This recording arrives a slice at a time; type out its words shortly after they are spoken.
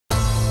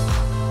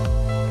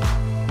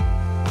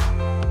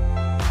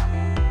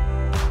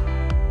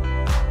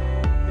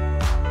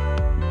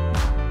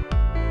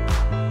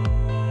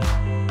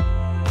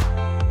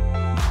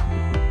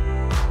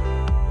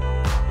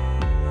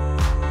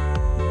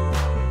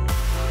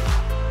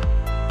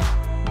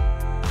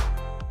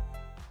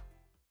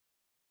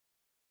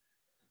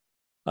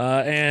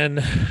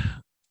And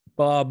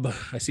Bob,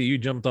 I see you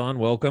jumped on.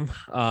 Welcome.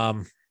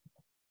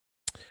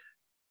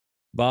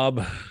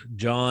 Bob,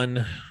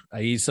 John,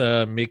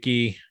 Aisa,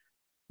 Mickey.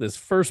 This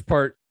first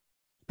part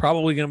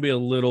probably going to be a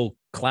little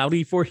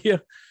cloudy for you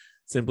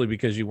simply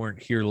because you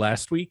weren't here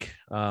last week.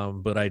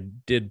 But I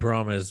did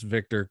promise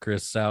Victor,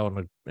 Chris, Sal,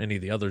 and any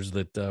of the others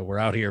that were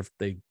out here, if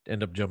they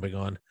end up jumping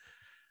on,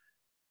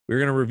 we're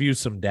going to review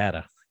some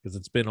data because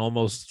it's been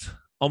almost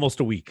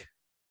a week.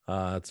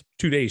 It's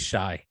 2 days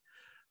shy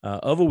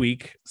of a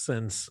week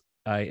since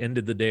I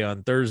ended the day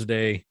on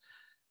Thursday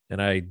and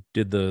I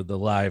did the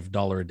live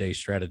 $1 a day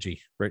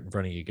strategy right in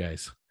front of you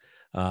guys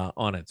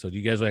on it. So do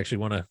you guys actually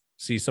want to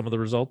see some of the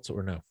results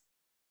or no?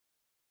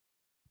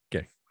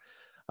 Okay.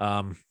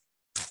 I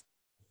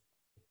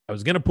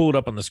was going to pull it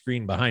up on the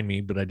screen behind me,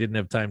 but I didn't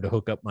have time to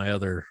hook up my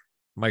other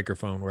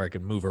microphone where I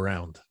can move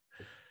around.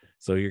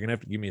 So you're going to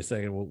have to give me a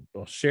second.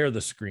 I'll share the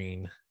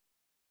screen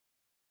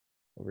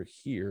over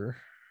here.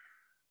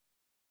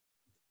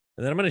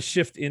 And then I'm going to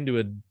shift into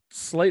a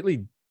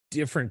slightly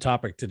different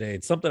topic today.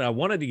 It's something I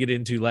wanted to get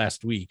into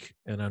last week,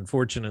 and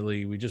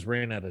unfortunately, we just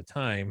ran out of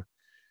time.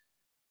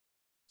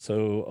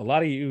 So a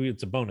lot of you,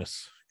 it's a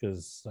bonus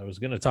because I was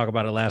going to talk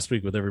about it last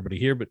week with everybody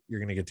here, but you're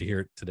going to get to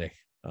hear it today.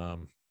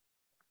 On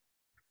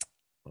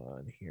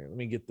here, let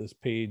me get this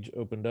page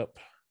opened up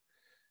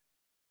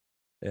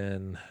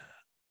and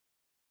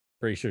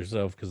brace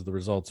yourself because the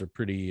results are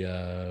pretty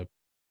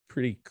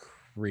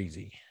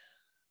crazy.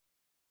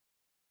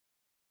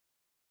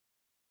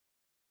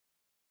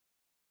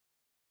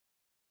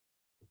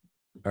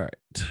 All right,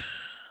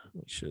 let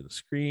me share the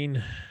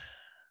screen.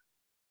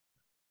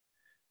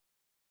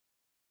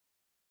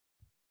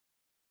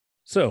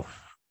 So,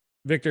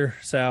 Victor,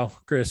 Sal,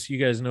 Chris, you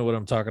guys know what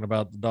I'm talking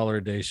about, the $1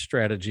 a day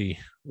strategy,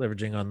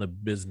 leveraging on the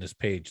business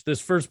page.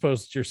 This first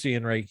post you're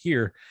seeing right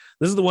here,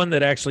 this is the one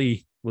that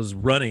actually was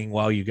running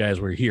while you guys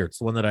were here. It's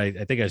the one that I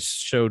think I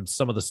showed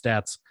some of the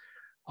stats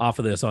off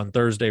of this on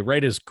Thursday,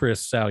 right as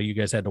Chris, Sal, you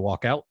guys had to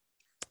walk out.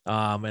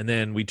 And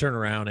then we turn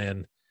around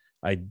and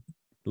I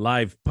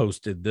live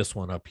posted this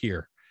one up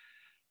here.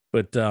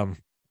 But when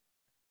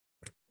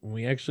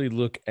we actually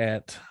look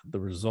at the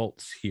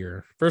results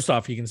here, first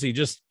off, you can see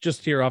just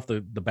here off the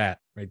bat,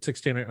 right?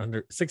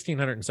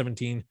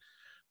 1,617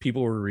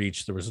 people were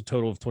reached. There was a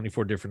total of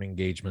 24 different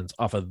engagements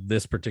off of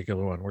this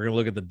particular one. We're going to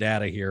look at the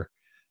data here.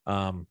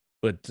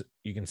 But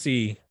you can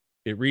see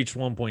it reached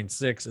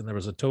 1.6 and there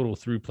was a total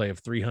through play of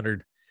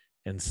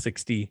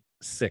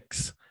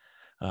 366,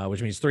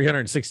 which means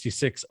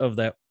 366 of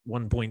that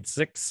 1.6,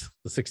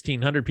 the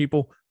 1,600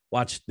 people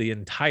watched the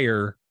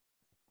entire,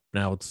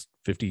 now it's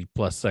 50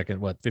 plus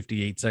second,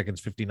 58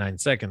 seconds, 59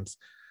 seconds.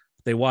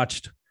 They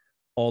watched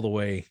all the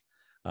way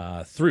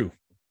through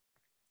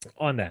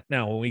on that.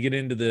 Now, when we get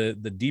into the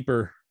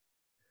deeper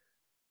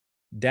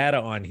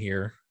data on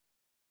here,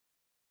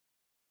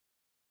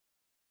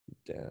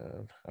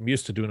 I'm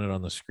used to doing it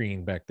on the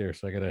screen back there.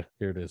 So here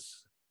it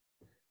is,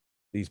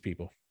 these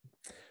people.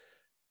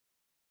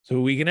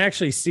 So we can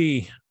actually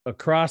see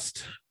across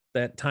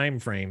that time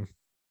frame,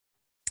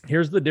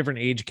 here's the different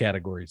age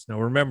categories. Now,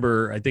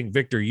 remember, I think,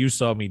 Victor, you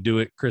saw me do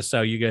it. Chris, how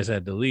you guys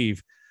had to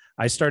leave.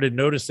 I started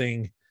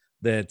noticing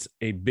that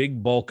a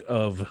big bulk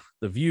of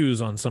the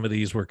views on some of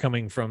these were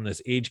coming from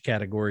this age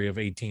category of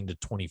 18 to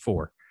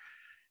 24.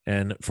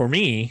 And for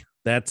me,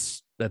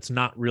 that's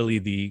not really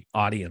the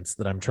audience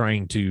that I'm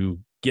trying to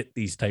get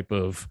these type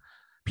of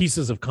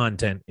pieces of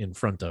content in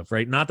front of,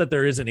 right? Not that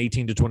there isn't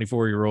 18 to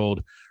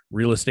 24-year-old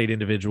real estate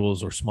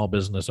individuals or small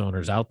business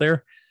owners out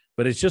there,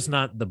 but it's just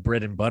not the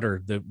bread and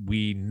butter that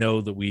we know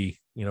that we,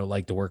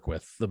 like to work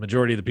with. The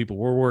majority of the people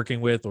we're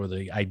working with or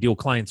the ideal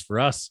clients for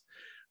us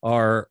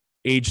are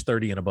age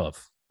 30 and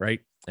above, right?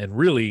 And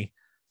really,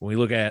 when we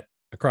look at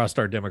across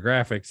our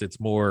demographics, it's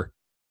more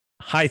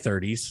high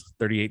 30s,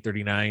 38,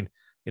 39,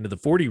 into the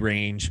 40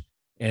 range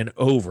and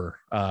over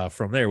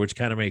from there, which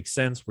kind of makes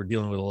sense. We're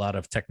dealing with a lot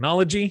of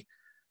technology,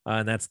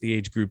 and that's the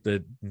age group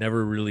that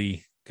never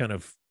really kind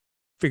of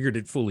figured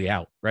it fully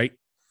out, right?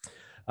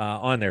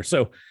 On there.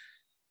 So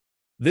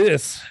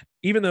this,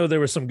 even though there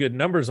were some good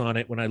numbers on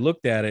it, when I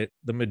looked at it,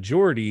 the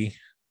majority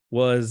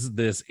was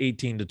this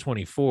 18 to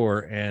 24.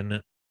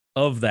 And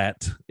of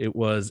that, it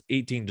was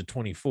 18 to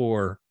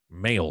 24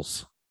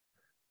 males,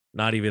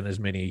 not even as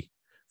many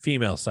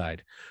female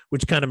side,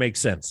 which kind of makes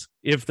sense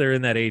if they're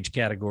in that age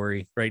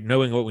category, right?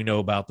 Knowing what we know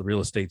about the real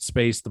estate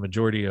space, the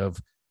majority of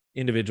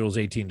individuals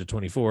 18 to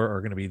 24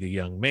 are going to be the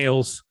young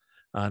males,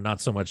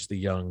 not so much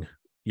the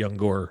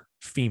younger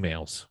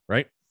females,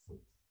 right?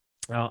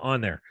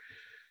 On there.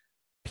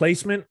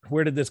 Placement,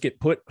 where did this get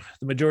put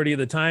the majority of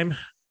the time?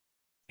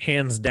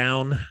 Hands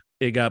down,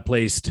 it got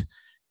placed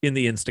in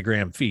the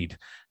Instagram feed.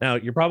 Now,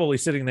 you're probably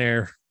sitting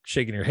there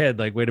shaking your head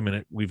like, wait a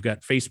minute, we've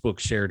got Facebook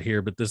shared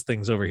here, but this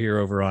thing's over here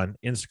over on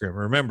Instagram.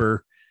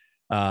 Remember,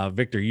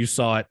 Victor, you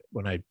saw it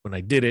when I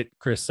did it.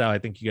 Chris, Sal, I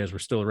think you guys were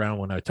still around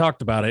when I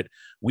talked about it.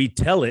 We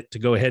tell it to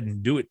go ahead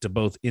and do it to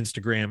both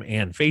Instagram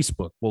and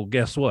Facebook. Well,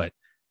 guess what?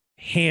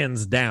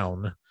 Hands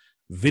down,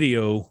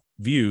 video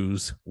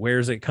views,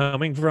 where's it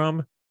coming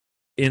from?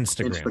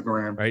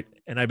 Instagram, right?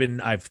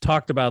 And I've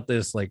talked about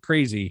this like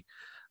crazy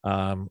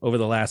over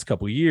the last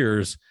couple of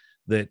years,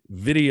 that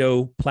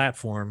video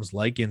platforms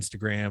like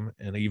Instagram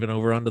and even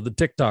over onto the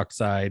TikTok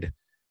side,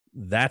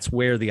 that's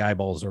where the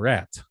eyeballs are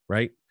at,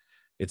 right?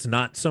 It's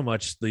not so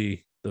much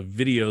the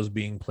videos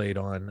being played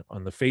on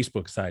the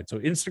Facebook side. So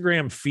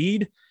Instagram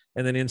feed,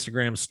 and then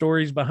Instagram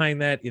stories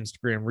behind that.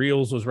 Instagram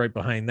Reels was right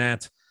behind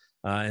that.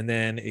 And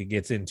then it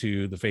gets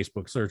into the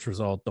Facebook search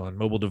result on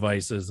mobile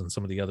devices and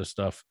some of the other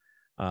stuff.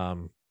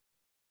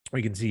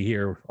 We can see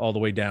here all the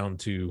way down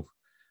to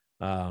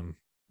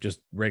just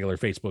regular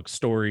Facebook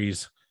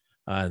stories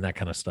and that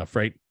kind of stuff,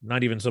 right?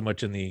 Not even so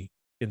much in the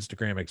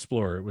Instagram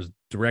Explorer. It was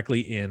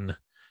directly in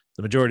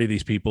the majority of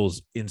these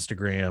people's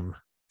Instagram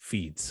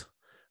feeds,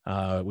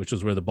 which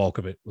was where the bulk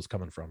of it was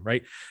coming from,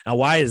 right? Now,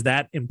 why is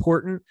that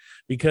important?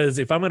 Because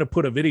if I'm going to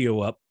put a video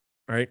up,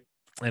 right,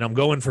 and I'm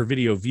going for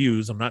video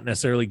views, I'm not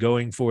necessarily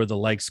going for the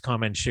likes,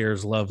 comments,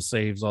 shares, love,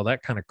 saves, all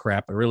that kind of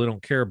crap. I really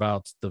don't care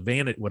about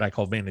the what I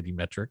call vanity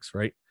metrics,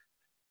 right?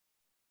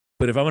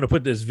 But if I'm going to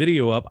put this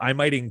video up, I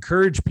might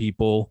encourage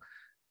people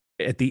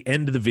at the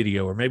end of the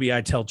video, or maybe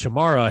I tell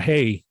Chamara,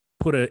 hey,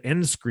 put an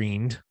end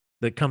screen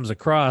that comes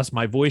across.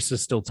 My voice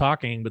is still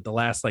talking, but the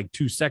last like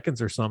 2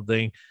 seconds or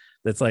something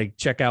that's like,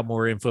 check out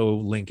more info,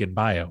 link in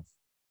bio,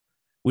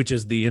 which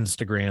is the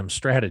Instagram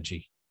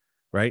strategy,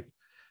 right?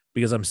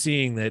 Because I'm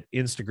seeing that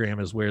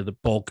Instagram is where the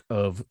bulk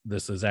of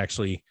this is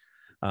actually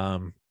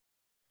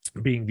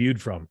being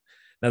viewed from.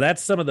 Now,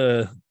 that's some of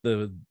the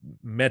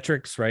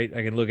metrics, right?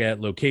 I can look at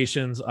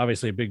locations.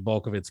 Obviously, a big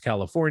bulk of it's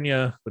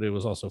California, but it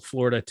was also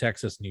Florida,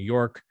 Texas, New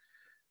York,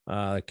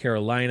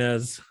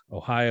 Carolinas,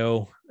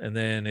 Ohio, and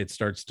then it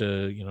starts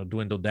to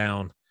dwindle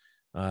down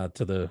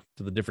to the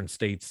different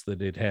states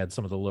that it had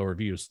some of the lower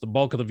views. The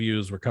bulk of the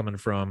views were coming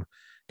from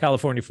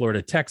California,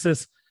 Florida,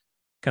 Texas.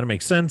 Kind of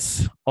makes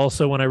sense.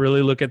 Also, when I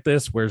really look at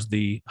this, where's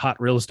the hot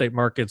real estate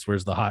markets?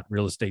 Where's the hot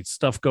real estate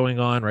stuff going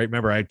on, right?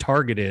 Remember, I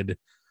targeted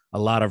a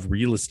lot of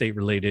real estate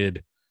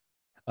related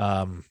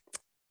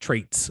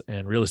traits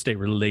and real estate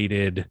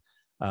related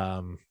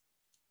the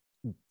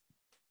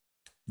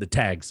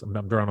tags.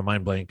 I'm drawing a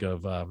mind blank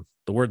of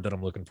the word that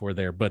I'm looking for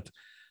there, but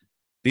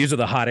these are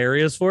the hot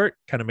areas for it.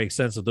 Kind of makes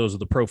sense that those are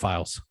the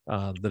profiles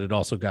that it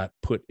also got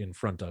put in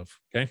front of.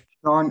 Okay.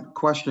 Shawn,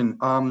 question.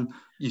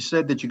 You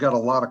said that you got a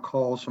lot of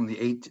calls from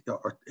the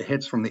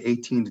hits from the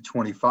 18 to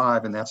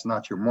 25, and that's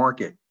not your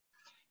market.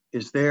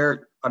 Is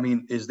there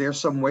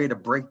some way to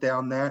break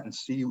down that and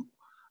see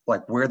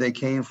like where they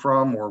came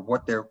from, or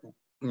what they're,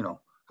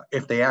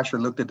 if they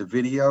actually looked at the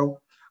video,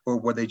 or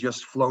were they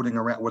just floating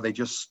around? Were they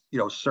just,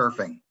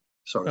 surfing,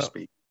 so to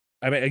speak?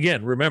 I mean,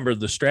 again, remember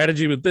the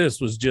strategy with this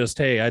was just,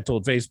 hey, I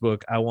told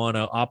Facebook I want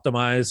to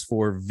optimize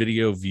for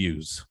video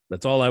views.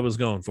 That's all I was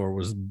going for,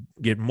 was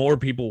get more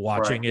people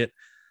watching it.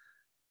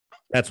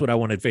 That's what I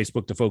wanted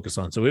Facebook to focus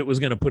on. So it was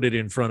going to put it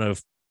in front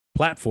of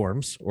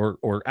platforms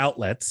or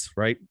outlets,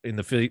 right? In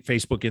the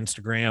Facebook,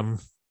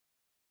 Instagram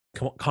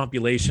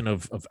compilation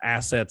of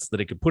assets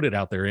that it could put it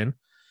out there in,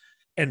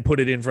 and put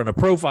it in front of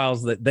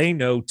profiles that they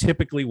know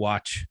typically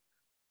watch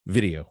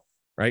video,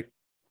 right?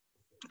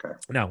 Okay.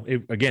 Now,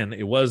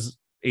 it was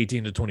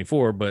 18 to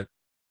 24, but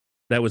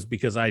that was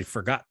because I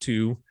forgot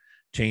to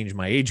change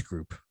my age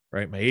group,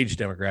 right? My age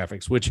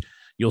demographics, which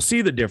you'll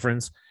see the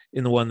difference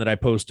in the one that I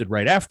posted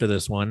right after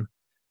this one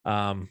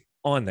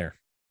on there,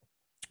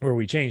 where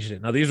we changed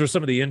it. Now, these were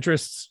some of the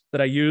interests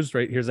that I used,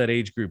 right? Here's that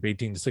age group,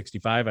 18 to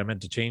 65. I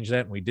meant to change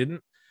that and we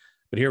didn't.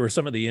 But here were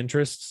some of the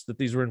interests that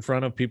these were in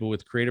front of: people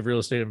with creative real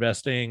estate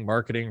investing,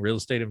 marketing, real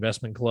estate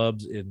investment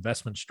clubs,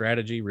 investment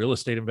strategy, real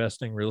estate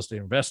investing, real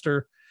estate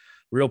investor,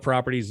 real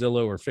property,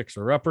 Zillow, or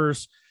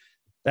fixer-uppers.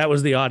 That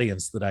was the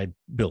audience that I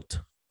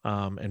built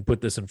and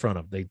put this in front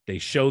of. They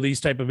show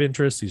these type of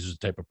interests. These are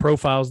the type of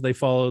profiles they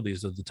follow.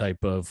 These are the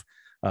type of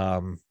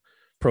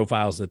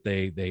profiles that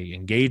they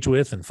engage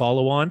with and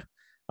follow on.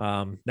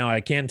 Now,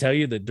 I can tell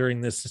you that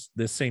during this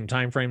same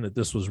time frame that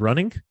this was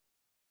running,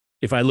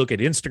 if I look at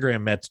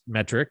Instagram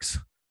metrics,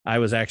 I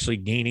was actually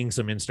gaining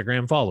some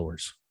Instagram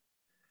followers.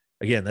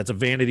 Again, that's a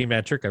vanity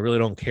metric. I really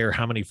don't care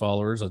how many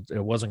followers. It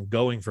wasn't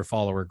going for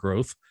follower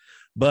growth,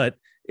 but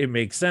it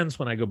makes sense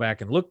when I go back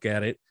and look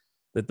at it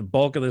that the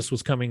bulk of this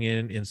was coming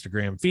in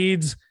Instagram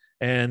feeds,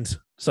 and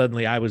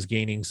suddenly I was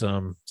gaining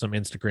some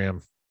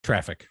Instagram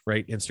traffic,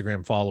 right?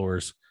 Instagram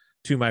followers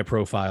to my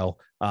profile,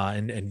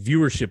 and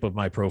viewership of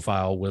my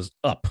profile was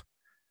up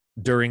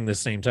during the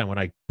same time when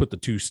I put the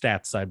two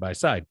stats side by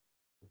side.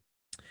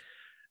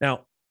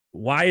 Now,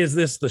 why is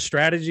this the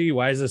strategy?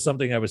 Why is this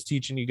something I was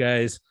teaching you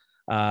guys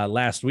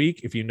last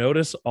week? If you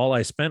notice, all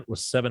I spent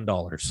was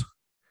 $7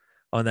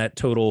 on that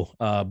total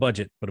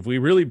budget. But if we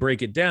really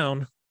break it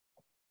down,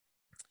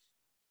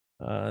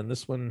 and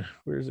this one,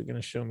 where is it going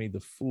to show me the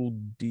full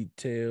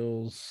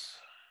details?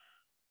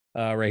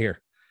 Right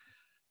here.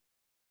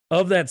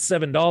 Of that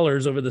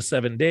 $7 over the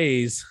 7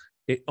 days,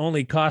 it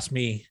only cost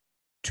me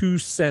 2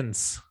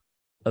 cents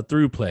a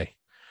through play.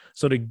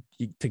 So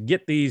to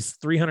get these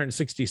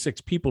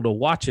 366 people to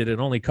watch it, it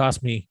only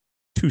cost me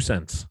 2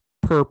 cents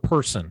per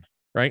person,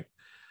 right?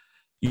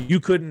 You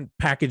couldn't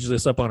package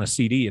this up on a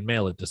CD and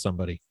mail it to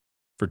somebody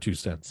for 2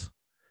 cents.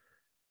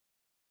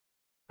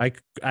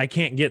 I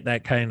can't get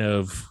that kind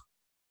of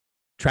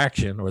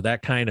traction or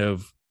that kind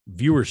of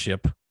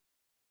viewership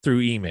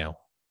through email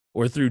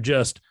or through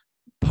just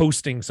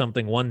posting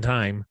something one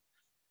time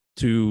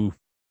to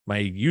my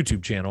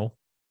YouTube channel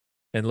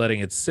and letting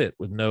it sit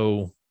with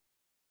no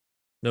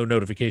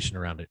notification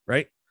around it,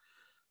 right?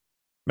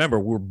 Remember,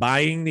 we're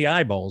buying the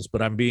eyeballs,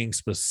 but I'm being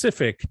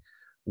specific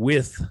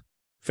with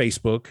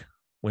Facebook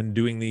when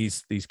doing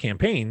these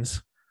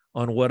campaigns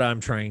on what I'm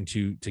trying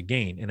to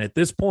gain. And at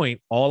this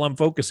point, all I'm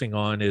focusing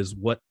on is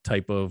what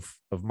type of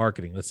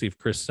marketing. Let's see if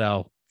Chris,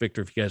 Sal,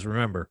 Victor, if you guys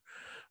remember,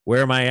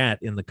 where am I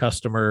at in the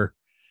customer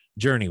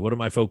journey? What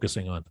am I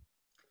focusing on?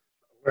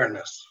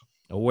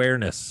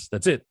 Awareness.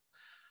 That's it.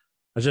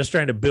 I was just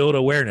trying to build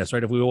awareness,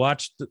 right? If we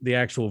watched the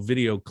actual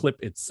video clip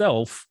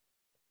itself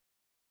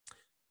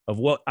of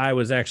what I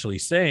was actually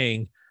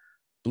saying,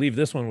 I believe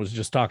this one was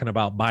just talking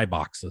about buy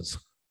boxes,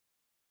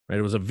 right?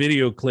 It was a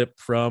video clip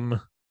from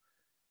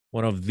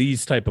one of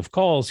these type of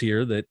calls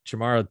here that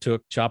Chamara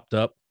took, chopped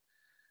up.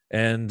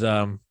 And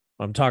I'm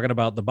talking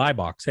about the buy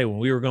box. Hey, when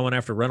we were going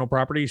after rental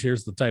properties,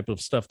 here's the type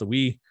of stuff that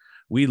we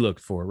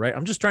looked for, right?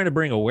 I'm just trying to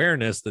bring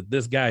awareness that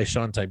this guy,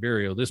 Shawn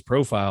Tiberio, this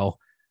profile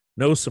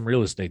knows some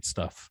real estate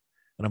stuff.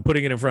 And I'm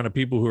putting it in front of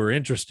people who are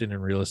interested in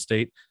real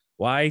estate.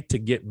 Why? To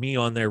get me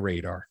on their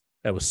radar.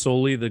 That was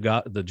solely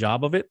the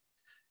job of it.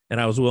 And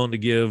I was willing to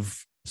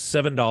give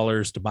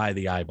 $7 to buy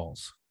the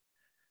eyeballs.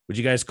 Would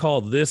you guys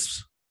call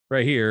this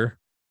right here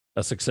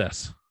a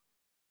success?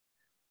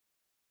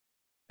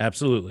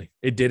 Absolutely.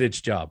 It did its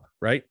job,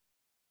 right?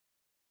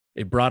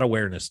 It brought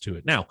awareness to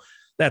it. Now,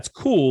 that's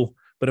cool,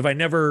 but if I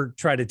never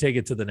try to take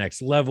it to the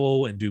next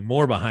level and do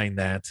more behind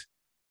that,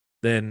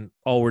 then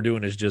all we're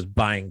doing is just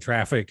buying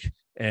traffic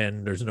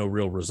and there's no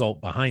real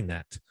result behind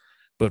that.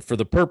 But for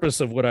the purpose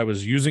of what I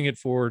was using it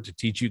for, to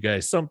teach you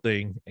guys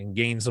something and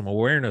gain some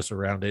awareness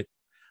around it,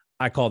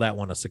 I call that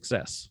one a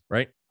success,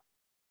 right?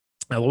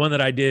 Now, the one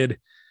that I did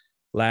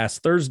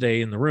last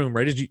Thursday in the room,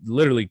 right as you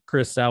literally,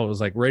 Chris, Sal, was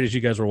like, right as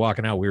you guys were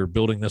walking out, we were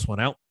building this one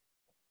out.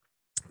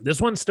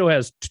 This one still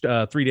has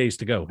 3 days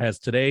to go. Has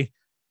today,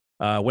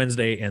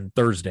 Wednesday, and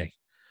Thursday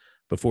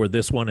before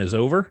this one is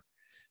over.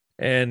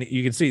 And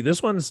you can see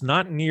this one's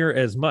not near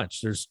as much.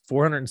 There's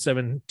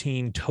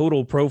 417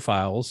 total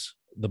profiles.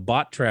 The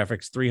bot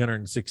traffic's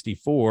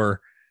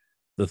 364.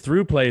 The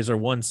through plays are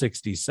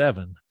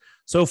 167.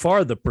 So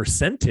far, the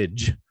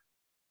percentage,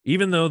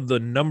 even though the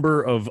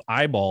number of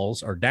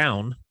eyeballs are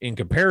down in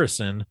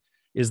comparison,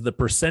 is the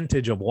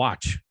percentage of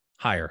watch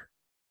higher.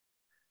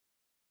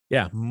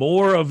 Yeah,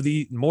 more of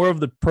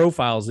the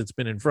profiles it's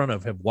been in front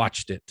of have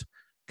watched it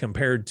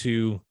compared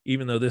to,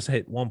 even though this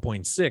hit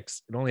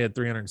 1.6, it only had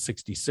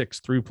 366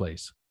 through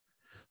plays.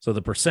 So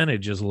the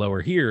percentage is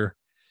lower here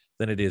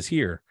than it is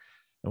here.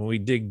 And when we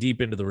dig deep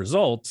into the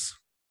results,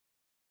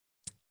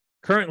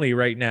 currently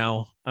right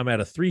now, I'm at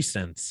a 3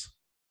 cents.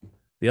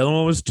 The other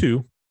one was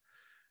 2.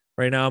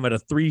 Right now, I'm at a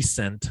 3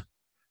 cent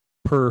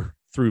per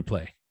through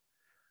play.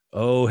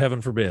 Oh,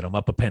 heaven forbid, I'm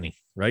up a penny,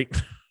 right?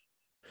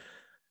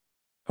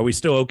 Are we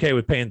still okay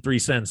with paying 3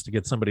 cents to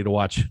get somebody to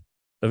watch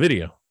a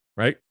video,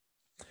 right?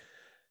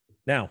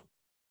 Now,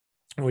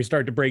 when we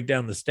start to break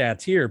down the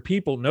stats here,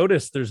 people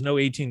notice there's no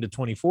 18 to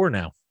 24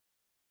 now.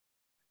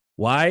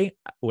 Why?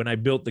 When I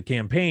built the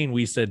campaign,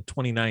 we said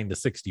 29 to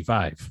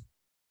 65.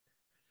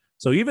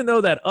 So even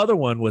though that other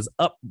one was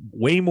up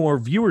way more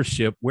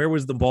viewership, where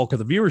was the bulk of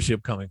the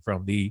viewership coming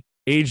from? The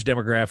age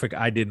demographic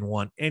I didn't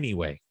want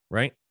anyway,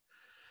 right?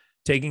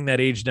 Taking that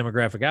age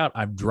demographic out,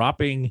 I'm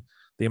dropping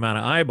the amount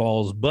of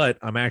eyeballs, but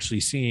I'm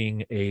actually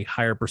seeing a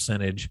higher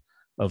percentage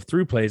of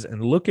through plays.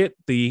 And look at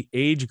the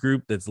age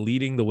group that's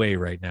leading the way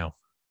right now,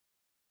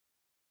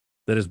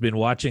 that has been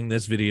watching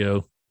this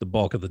video the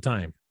bulk of the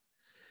time.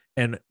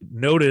 And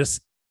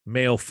notice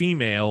male,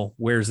 female,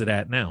 where's it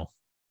at now?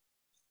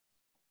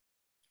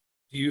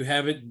 Do you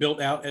have it built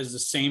out as the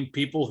same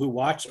people who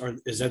watch, or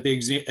is that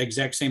the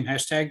exact same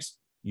hashtags?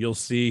 You'll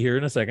see here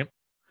in a second.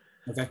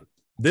 Okay.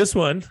 This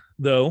one,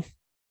 though,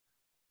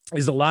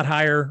 is a lot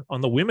higher on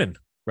the women,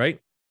 right?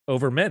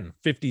 Over men,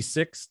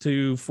 56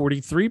 to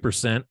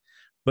 43%,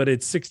 but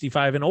it's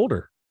 65 and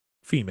older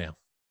female,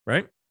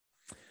 right?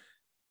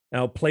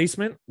 Now,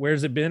 placement,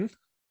 where's it been?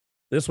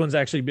 This one's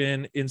actually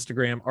been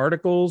Instagram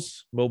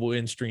articles, mobile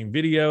in-stream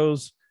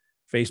videos,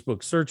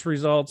 Facebook search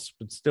results,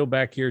 but still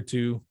back here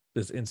to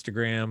this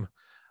Instagram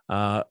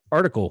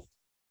article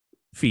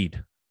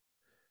feed.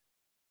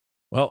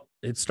 Well,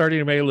 it's starting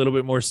to make a little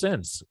bit more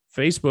sense.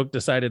 Facebook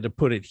decided to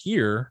put it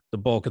here the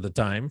bulk of the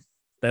time.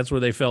 That's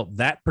where they felt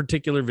that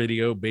particular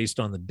video, based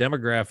on the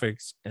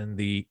demographics and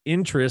the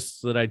interests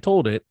that I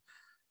told it,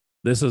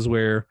 this is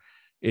where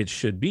it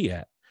should be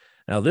at.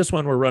 Now, this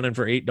one we're running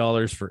for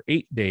 $8 for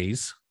 8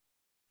 days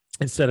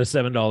instead of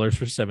 $7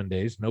 for 7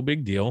 days. No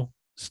big deal.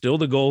 Still,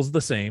 the goal is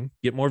the same.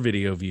 Get more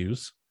video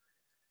views.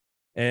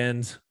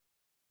 And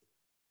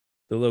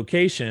the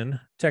location,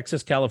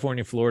 Texas,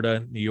 California,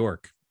 Florida, New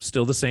York,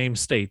 still the same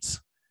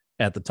states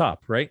at the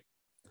top, right?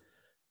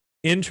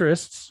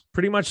 Interests,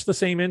 pretty much the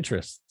same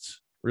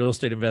interests. Real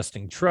estate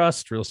investing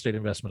trust, real estate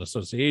investment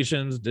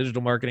associations,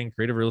 digital marketing,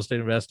 creative real estate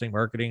investing,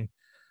 marketing,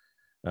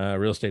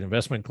 real estate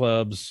investment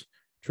clubs,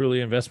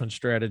 truly investment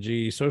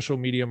strategy, social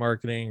media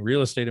marketing,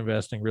 real estate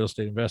investing, real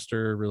estate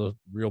investor,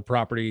 real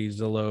property,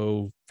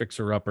 Zillow,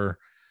 fixer upper,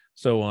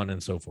 so on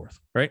and so forth,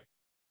 right?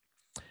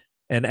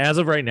 And as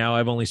of right now,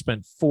 I've only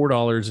spent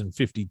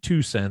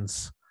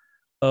 $4.52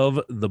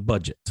 of the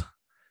budget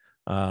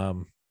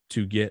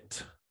to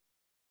get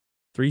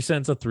 3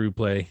 cents a through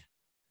play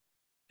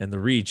and the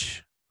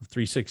reach of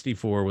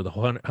 364 with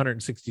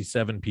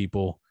 167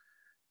 people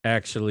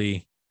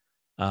actually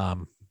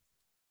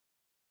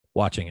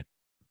watching it.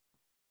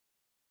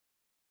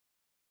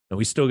 And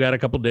we still got a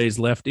couple days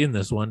left in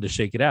this one to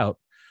shake it out.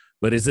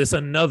 But is this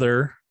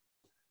another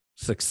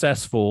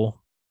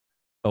successful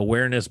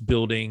awareness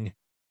building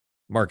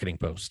marketing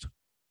post?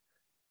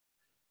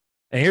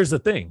 And here's the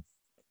thing.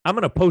 I'm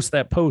going to post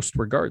that post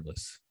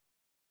regardless,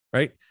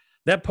 right?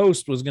 That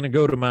post was going to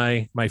go to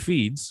my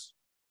feeds,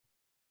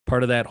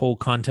 part of that whole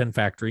content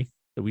factory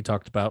that we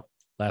talked about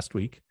last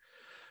week.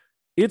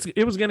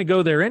 It was going to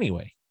go there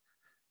anyway.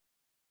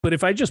 But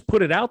if I just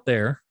put it out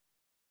there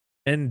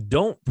and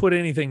don't put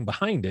anything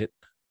behind it,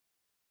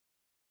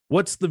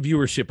 what's the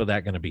viewership of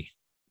that going to be?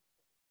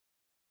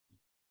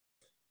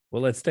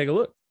 Well, let's take a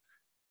look.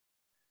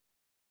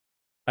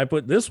 I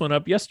put this one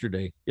up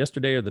yesterday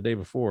or the day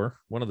before,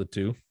 one of the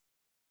two.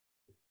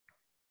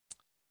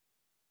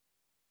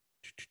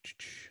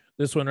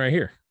 This one right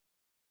here.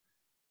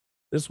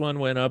 This one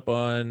went up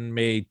on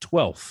May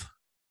 12th.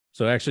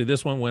 So actually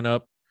this one went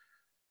up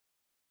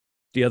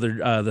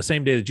the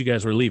same day that you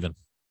guys were leaving.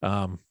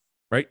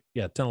 Right?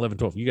 Yeah, 10, 11,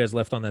 12. You guys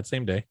left on that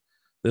same day.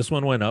 This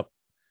one went up,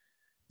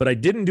 but I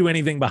didn't do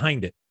anything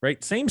behind it,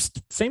 right? Same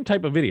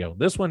type of video.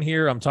 This one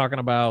here, I'm talking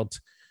about,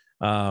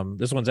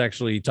 this one's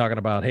actually talking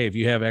about, hey, if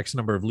you have X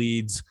number of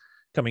leads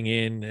coming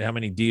in, how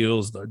many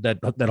deals, that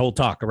whole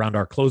talk around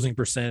our closing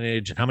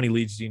percentage and how many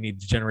leads do you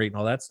need to generate and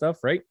all that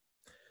stuff, right?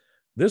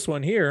 This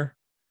one here,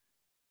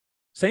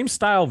 same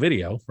style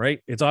video, right?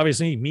 It's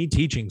obviously me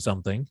teaching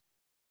something.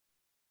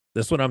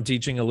 This one, I'm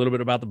teaching a little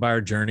bit about the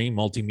buyer journey,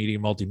 multimedia,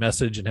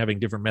 multi-message, and having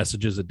different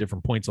messages at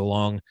different points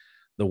along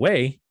the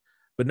way.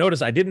 But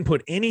notice I didn't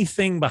put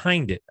anything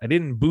behind it. I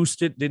didn't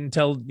boost it, didn't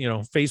tell,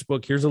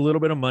 Facebook, here's a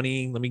little bit of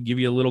money. Let me give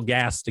you a little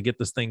gas to get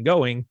this thing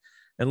going.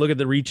 And look at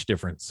the reach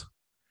difference.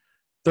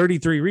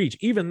 33 reach,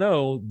 even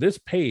though this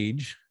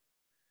page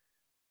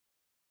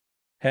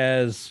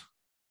has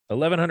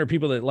 1,100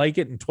 people that like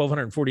it and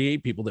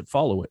 1,248 people that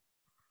follow it.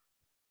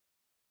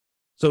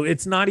 So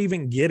it's not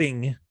even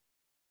getting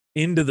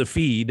into the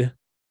feed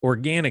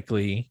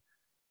organically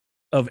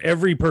of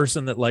every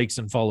person that likes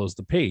and follows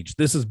the page.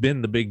 This has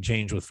been the big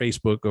change with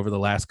Facebook over the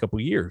last couple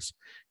of years.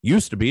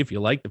 Used to be, if you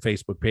like the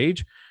Facebook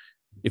page,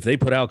 if they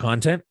put out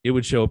content, it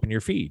would show up in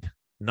your feed.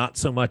 Not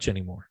so much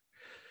anymore.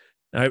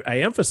 I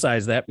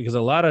emphasize that because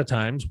a lot of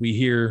times we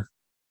hear,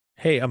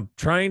 hey, I'm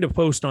trying to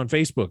post on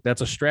Facebook.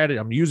 That's a strategy.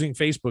 I'm using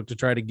Facebook to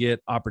try to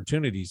get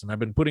opportunities. And I've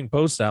been putting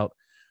posts out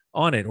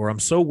on it, or I'm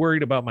so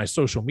worried about my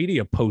social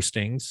media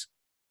postings,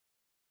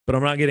 but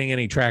I'm not getting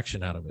any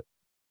traction out of it.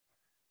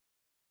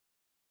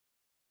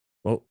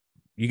 Well,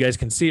 you guys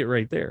can see it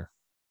right there.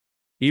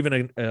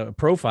 Even a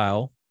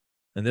profile,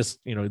 and this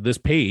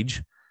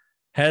page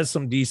has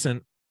some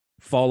decent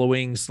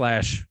following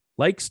 /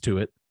 likes to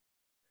it.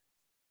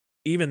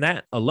 Even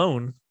that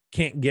alone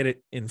can't get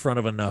it in front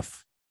of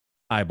enough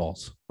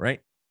eyeballs, right?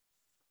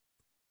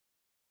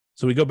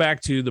 So we go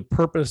back to the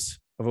purpose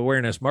of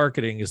awareness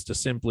marketing is to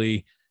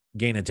simply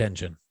gain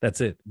attention.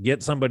 That's it.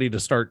 Get somebody to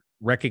start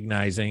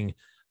recognizing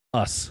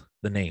us,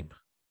 the name,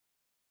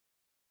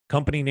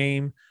 company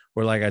name,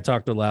 or like I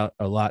talked a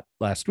lot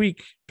last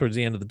week towards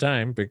the end of the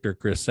time, Victor,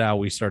 Chris, Sal,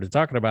 we started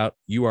talking about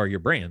you are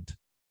your brand.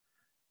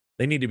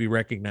 They need to be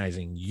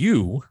recognizing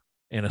you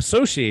and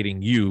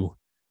associating you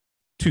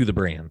to the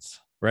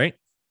brands, right?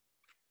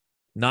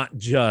 Not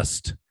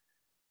just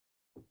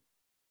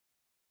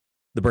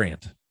the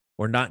brand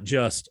or not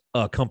just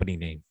a company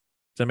name.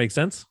 Does that make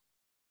sense?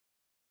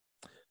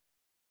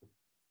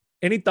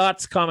 Any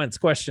thoughts, comments,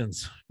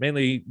 questions?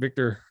 Mainly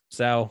Victor,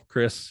 Sal,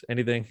 Chris,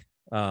 anything?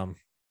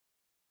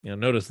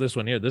 Notice this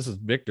one here. This is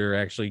Victor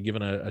actually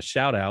giving a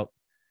shout out,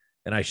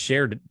 and I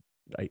shared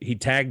it. He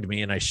tagged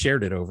me and I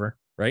shared it over,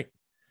 right?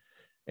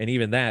 And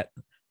even that,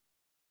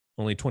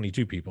 only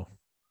 22 people.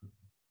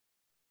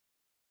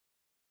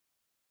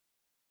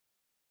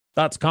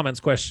 Thoughts, comments,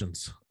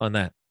 questions on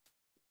that?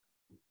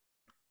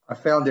 I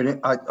found it.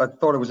 I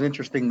thought it was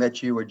interesting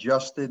that you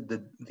adjusted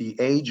the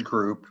age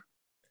group,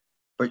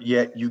 but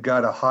yet you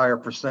got a higher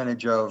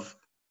percentage of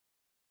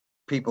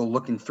people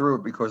looking through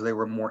it because they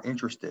were more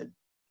interested.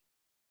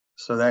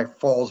 So that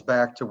falls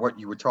back to what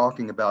you were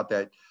talking about,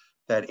 that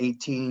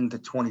 18 to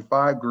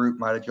 25 group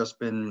might have just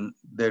been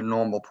their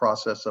normal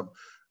process of,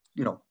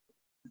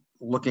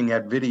 looking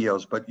at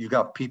videos, but you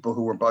got people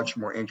who were much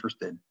more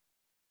interested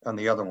on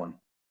the other one.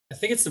 I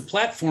think it's the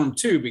platform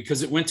too,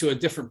 because it went to a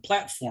different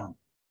platform.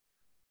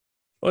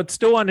 Well, it's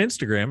still on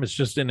Instagram. It's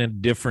just in a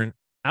different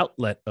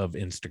outlet of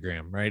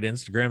Instagram, right?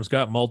 Instagram's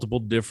got multiple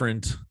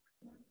different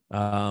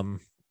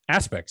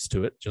aspects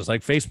to it, just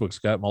like Facebook's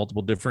got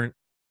multiple different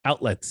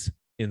outlets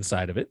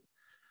inside of it.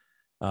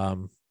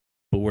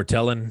 But we're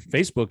telling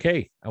Facebook,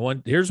 hey,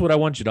 here's what I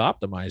want you to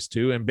optimize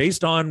to. And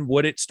based on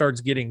what it starts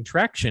getting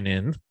traction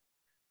in,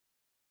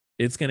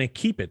 it's going to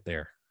keep it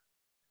there.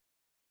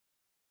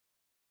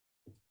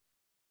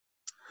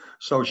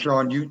 So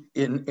Shawn, you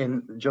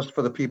in just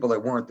for the people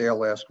that weren't there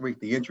last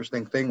week, the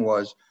interesting thing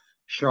was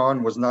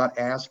Shawn was not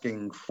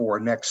asking for a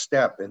next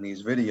step in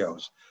these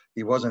videos.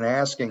 He wasn't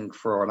asking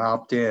for an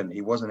opt-in.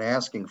 He wasn't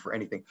asking for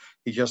anything.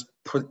 He just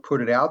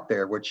put it out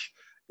there, which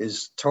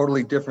is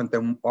totally different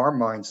than our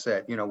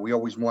mindset. You know, we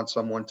always want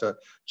someone to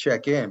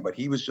check in, but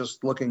he was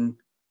just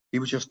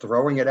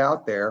throwing it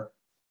out there,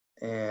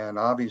 and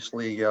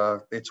obviously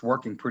it's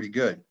working pretty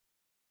good.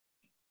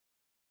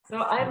 So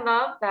I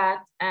love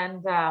that,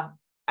 and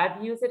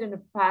I've used it in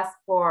the past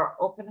for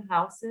open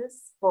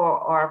houses for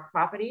our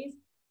properties,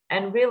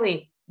 and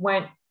really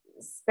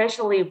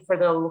especially for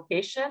the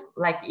location,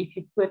 like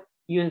if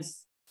you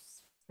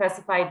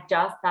specify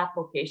just that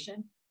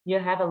location, you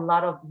have a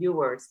lot of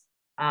viewers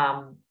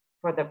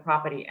for the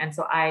property. And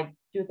so I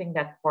do think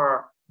that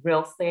for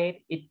real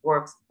estate, it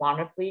works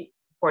wonderfully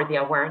for the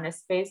awareness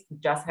space to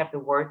just have the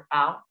word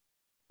out.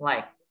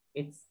 Like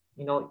it's,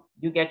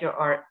 you get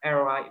your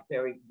ROI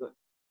very good.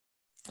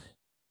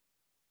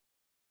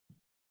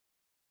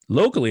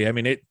 Locally, I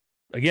mean,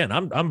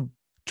 I'm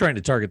trying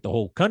to target the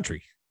whole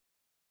country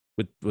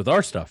with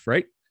our stuff,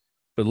 right?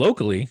 But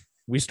locally,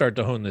 we start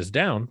to hone this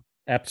down.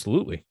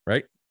 Absolutely,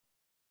 right?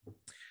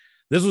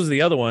 This was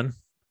the other one,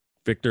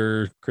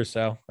 Victor, Chris,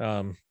 Sal,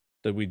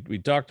 that we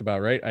talked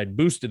about, right? I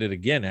boosted it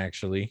again,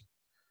 actually.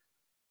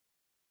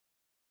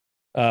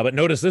 But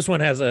notice this one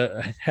has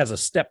a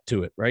step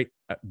to it, right?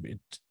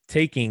 It's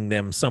taking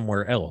them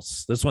somewhere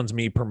else. This one's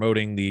me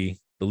promoting the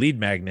lead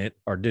magnet,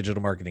 our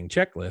digital marketing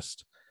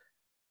checklist.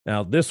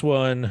 Now, this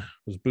one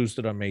was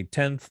boosted on May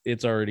 10th.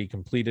 It's already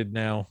completed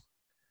now.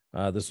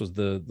 This was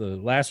the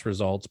last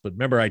results. But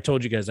remember, I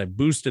told you guys I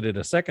boosted it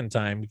a second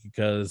time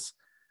because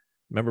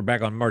remember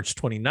back on March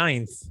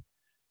 29th,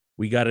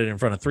 we got it in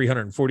front of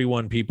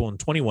 341 people and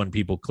 21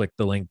 people clicked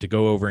the link to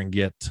go over and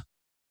get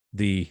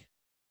the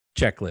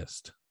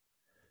checklist.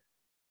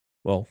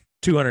 Well,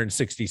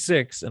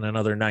 266 and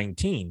another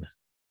 19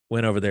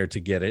 went over there to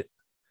get it.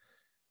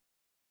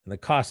 And the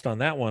cost on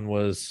that one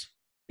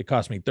it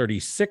cost me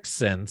 36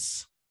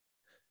 cents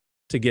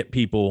to get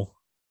people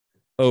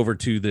over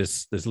to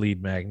this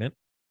lead magnet.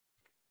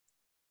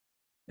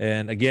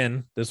 And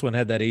again, this one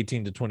had that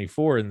 18 to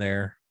 24 in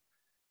there.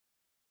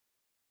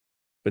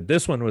 But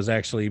this one was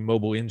actually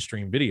mobile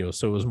in-stream video.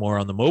 So it was more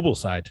on the mobile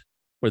side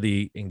where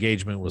the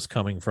engagement was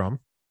coming from.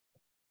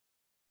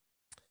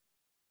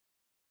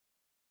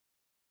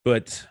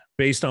 But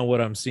based on what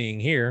I'm seeing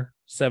here,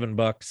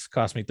 $7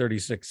 cost me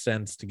 36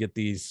 cents to get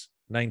these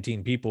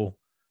 19 people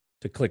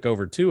to click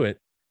over to it.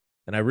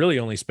 And I really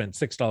only spent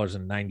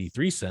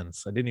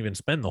 $6.93. I didn't even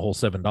spend the whole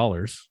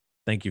 $7.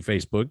 Thank you,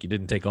 Facebook. You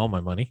didn't take all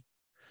my money.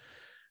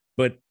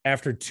 But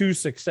after 2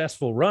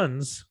 successful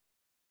runs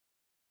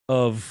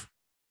of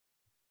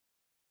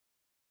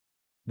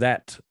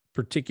that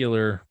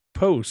particular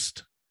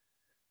post,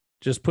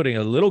 just putting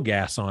a little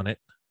gas on it.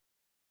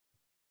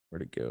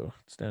 Where'd it go?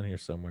 It's down here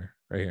somewhere,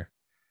 right here.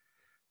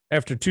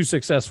 After 2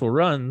 successful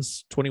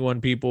runs, 21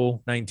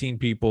 people, 19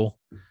 people.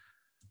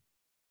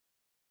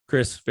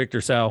 Chris,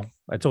 Victor, Sal,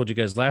 I told you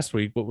guys last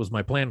week, what was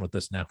my plan with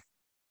this now?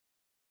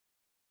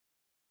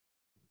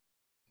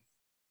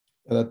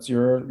 That's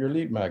your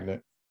lead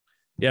magnet.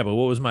 Yeah, but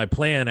what was my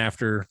plan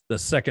after the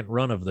second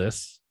run of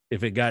this?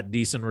 If it got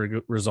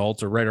decent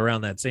results or right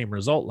around that same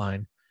result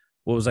line,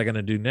 what was I going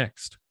to do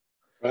next?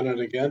 Run it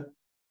again?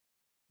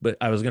 But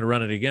I was going to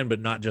run it again, but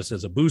not just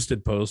as a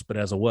boosted post, but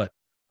as a what?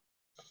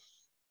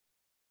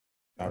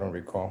 I don't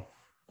recall.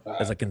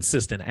 As a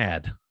consistent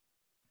ad.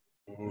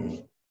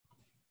 Mm.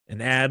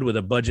 An ad with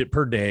a budget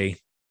per day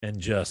and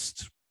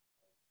just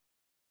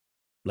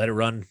let it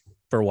run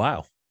for a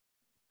while.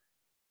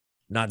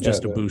 Not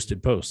just a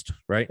boosted post,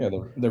 right? Yeah,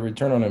 the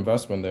return on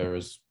investment there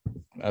is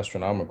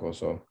astronomical.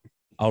 So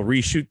I'll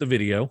reshoot the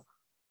video.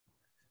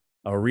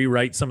 I'll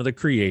rewrite some of the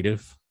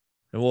creative,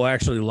 and we'll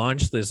actually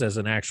launch this as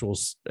an actual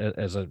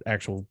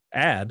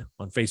ad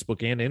on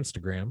Facebook and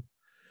Instagram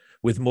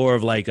with more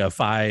of like a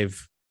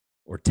 $5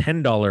 or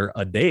 $10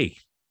 a day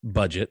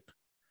budget.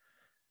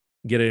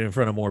 Get it in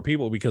front of more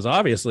people, because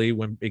obviously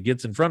when it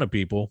gets in front of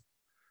people,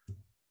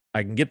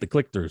 I can get the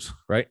click-throughs,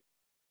 right?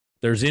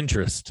 There's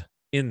interest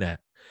in that.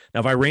 Now,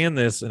 if I ran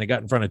this and it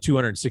got in front of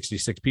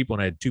 266 people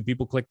and I had 2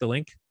 people click the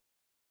link,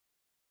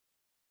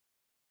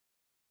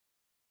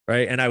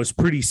 right? And I was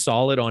pretty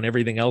solid on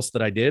everything else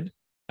that I did.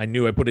 I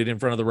knew I put it in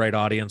front of the right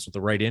audience with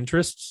the right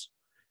interests,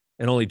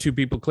 and only 2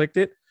 people clicked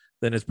it,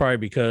 then it's probably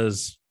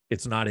because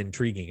it's not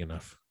intriguing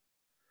enough.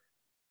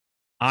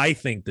 I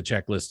think the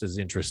checklist is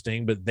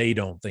interesting, but they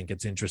don't think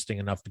it's interesting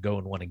enough to go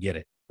and want to get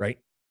it, right?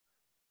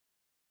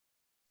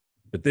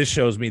 But this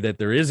shows me that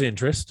there is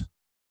interest.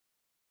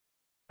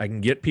 I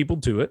can get people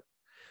to it.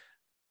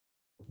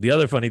 The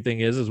other funny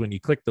thing is when you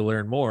click to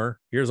learn more,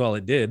 here's all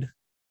it did.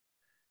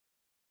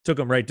 Took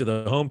them right to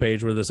the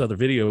homepage where this other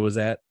video was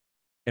at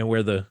and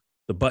where the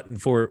button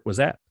for it was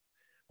at.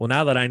 Well,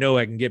 now that I know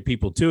I can get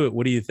people to it,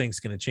 what do you think is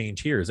going to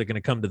change here? Is it going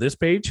to come to this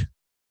page?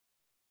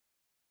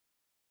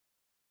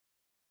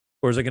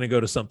 Or is it going to go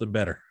to something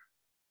better?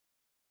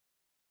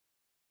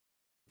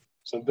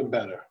 Something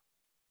better,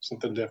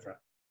 something different.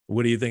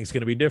 What do you think is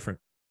going to be different?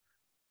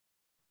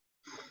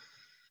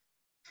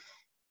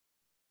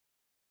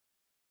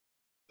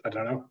 I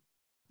don't know.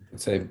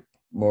 I'd say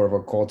more of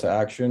a call to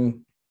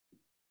action.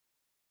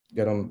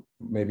 Get them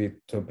maybe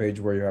to a page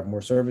where you have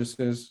more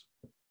services.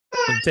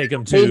 And take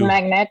them Lead to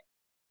magnet.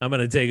 I'm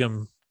going to take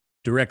them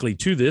directly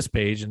to this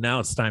page. And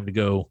now it's time to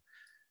go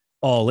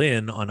all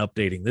in on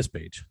updating this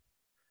page.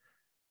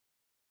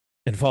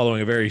 And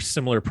following a very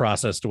similar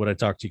process to what I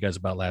talked to you guys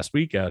about last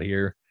week out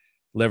here,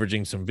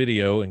 leveraging some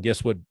video. And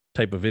guess what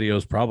type of video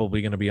is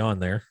probably going to be on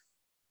there,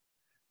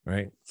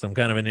 right? Some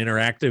kind of an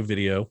interactive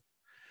video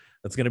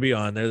that's going to be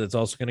on there. That's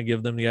also going to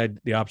give them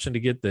the option to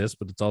get this,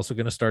 but it's also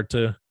going to start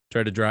to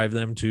try to drive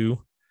them to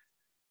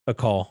a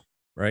call,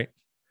 right?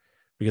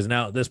 Because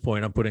now at this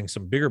point, I'm putting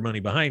some bigger money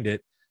behind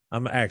it.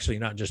 I'm actually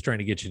not just trying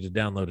to get you to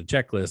download a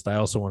checklist. I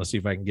also want to see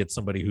if I can get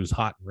somebody who's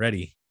hot and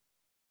ready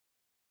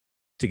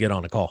to get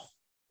on a call,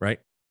 right?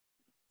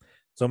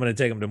 So I'm going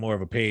to take them to more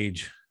of a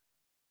page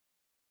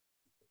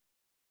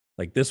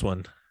like this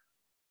one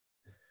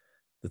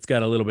that's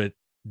got a little bit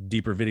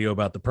deeper video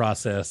about the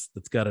process,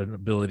 that's got an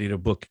ability to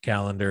book a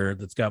calendar,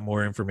 that's got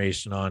more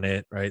information on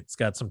it, right? It's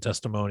got some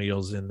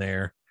testimonials in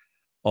there,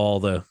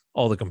 all the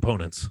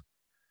components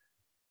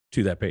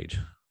to that page.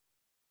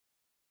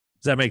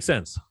 Does that make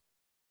sense?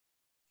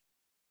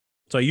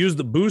 So I used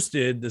the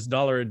boosted, this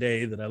 $1 a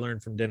day that I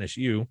learned from Dennis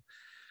Yu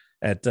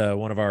at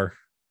one of our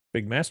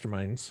big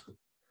masterminds.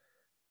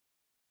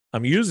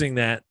 I'm using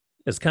that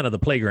as kind of the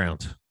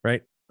playground,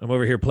 right? I'm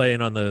over here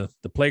playing on the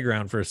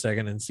playground for a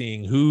second and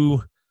seeing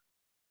who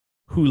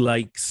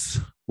likes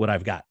what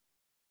I've got.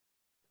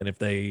 And if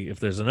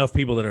there's enough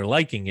people that are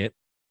liking it,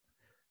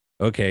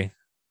 okay,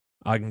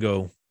 I can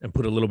go and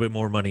put a little bit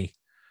more money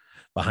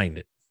behind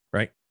it,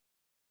 right?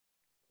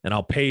 And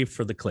I'll pay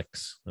for the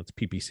clicks. That's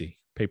PPC,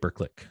 pay per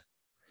click.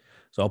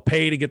 So I'll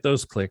pay to get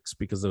those clicks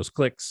because those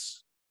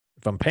clicks,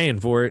 if I'm paying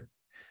for it,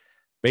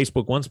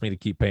 Facebook wants me to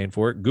keep paying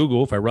for it.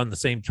 Google, if I run the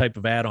same type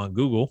of ad on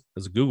Google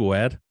as a Google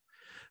ad,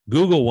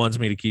 Google wants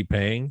me to keep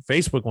paying.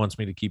 Facebook wants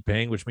me to keep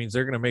paying, which means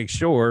they're going to make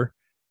sure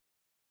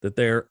that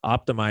they're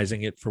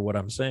optimizing it for what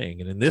I'm saying.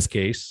 And in this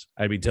case,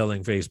 I'd be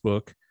telling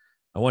Facebook,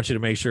 I want you to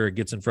make sure it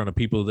gets in front of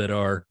people that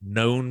are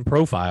known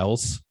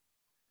profiles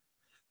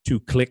to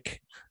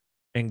click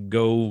and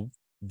go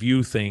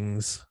view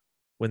things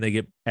when they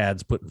get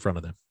ads put in front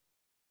of them.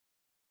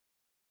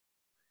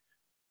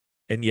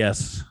 And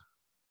yes,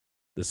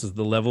 this is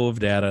the level of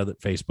data that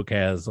Facebook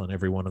has on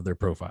every one of their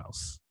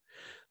profiles.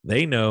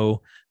 They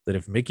know that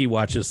if Mickey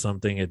watches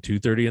something at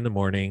 2:30 in the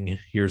morning,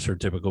 here's her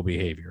typical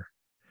behavior.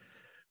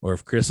 Or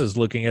if Chris is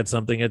looking at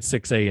something at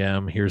 6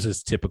 a.m., here's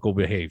his typical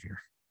behavior.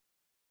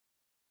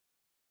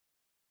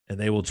 And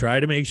they will try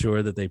to make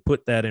sure that they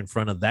put that in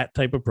front of that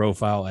type of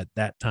profile at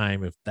that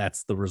time if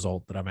that's the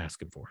result that I'm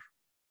asking for.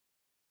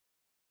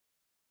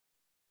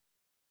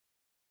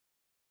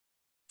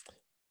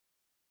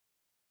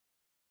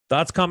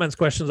 Thoughts, comments,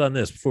 questions on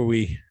this before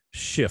we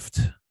shift?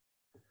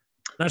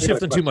 Not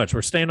shifting too much.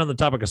 We're staying on the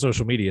topic of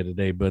social media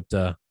today, but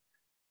I'm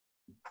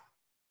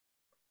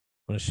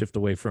going to shift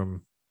away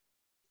from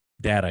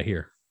data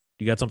here.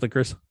 You got something,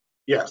 Chris?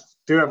 Yes,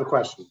 do have a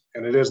question,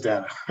 and it is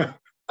data.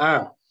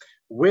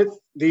 With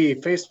the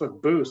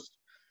Facebook boost,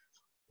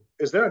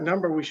 is there a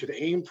number we should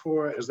aim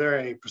for? Is there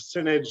a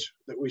percentage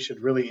that we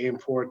should really aim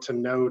for to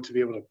know to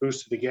be able to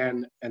boost it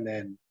again? And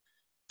then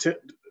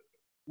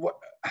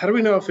how do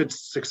we know if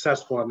it's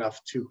successful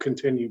enough to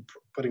continue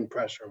putting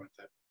pressure with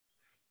it?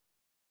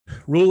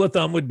 Rule of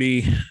thumb would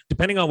be,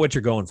 depending on what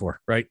you're going for,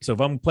 right? So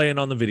if I'm playing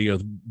on the video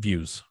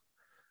views,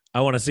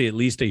 I want to see at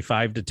least a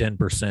 5 to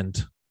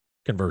 10%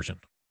 conversion.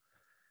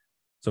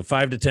 So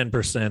 5 to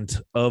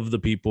 10% of the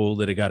people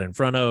that it got in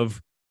front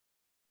of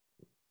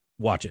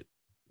watch it.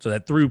 So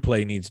that through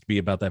play needs to be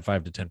about that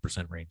 5 to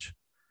 10% range.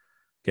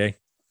 Okay.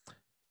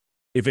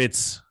 If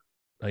it's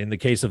in the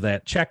case of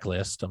that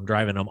checklist, I'm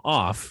driving them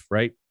off,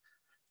 right?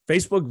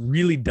 Facebook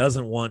really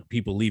doesn't want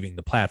people leaving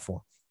the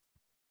platform.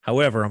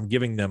 However, I'm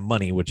giving them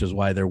money, which is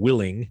why they're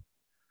willing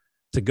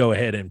to go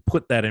ahead and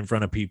put that in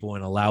front of people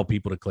and allow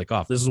people to click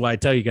off. This is why I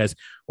tell you guys,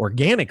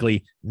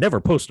 organically, never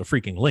post a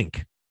freaking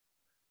link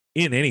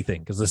in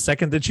anything, because the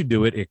second that you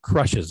do it, it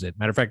crushes it.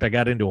 Matter of fact, I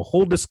got into a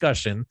whole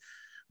discussion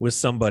with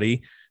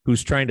somebody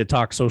who's trying to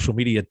talk social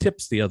media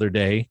tips the other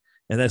day,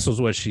 and this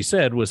was what she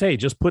said was, hey,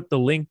 just put the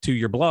link to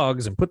your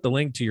blogs and put the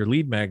link to your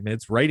lead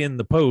magnets right in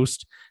the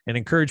post and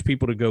encourage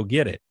people to go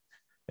get it.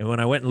 And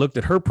when I went and looked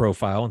at her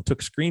profile and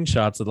took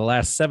screenshots of the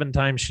last 7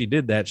 times she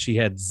did that, she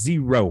had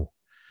zero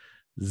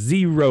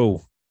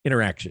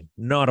interaction,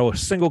 not a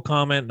single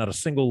comment, not a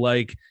single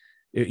like.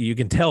 You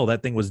can tell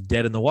that thing was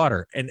dead in the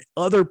water. And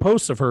other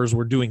posts of hers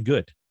were doing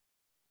good.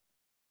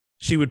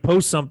 She would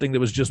post something that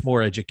was just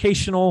more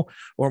educational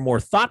or more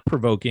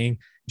thought-provoking.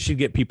 She'd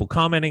get people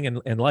commenting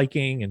and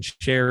liking and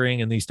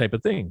sharing and these type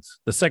of things.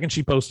 The second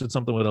she posted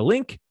something with a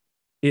link,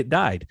 it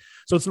died.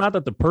 So it's not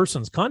that the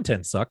person's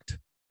content sucked.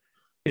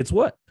 It's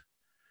what?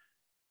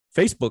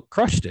 Facebook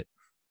crushed it,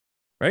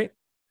 right?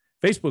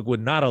 Facebook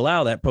would not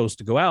allow that post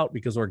to go out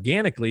because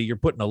organically you're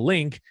putting a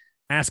link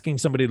asking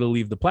somebody to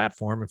leave the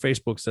platform, and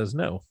Facebook says,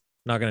 no,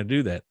 not going to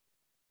do that.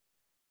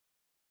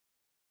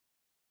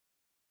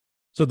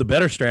 So the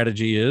better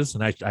strategy is,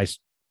 and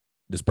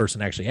this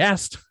person actually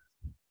asked,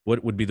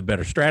 what would be the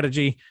better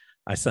strategy?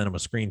 I sent him a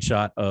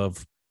screenshot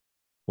of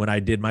when I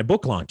did my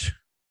book launch.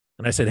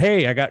 And I said,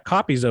 hey, I got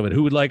copies of it.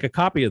 Who would like a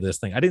copy of this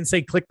thing? I didn't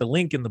say click the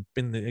link in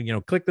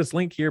the click this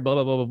link here, blah,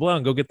 blah, blah, blah, blah,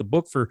 and go get the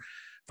book for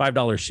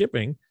 $5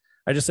 shipping.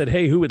 I just said,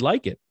 hey, who would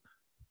like it?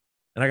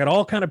 And I got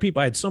all kind of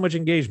people. I had so much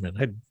engagement.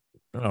 I had,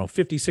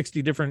 50,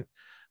 60 different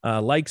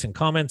likes and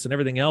comments and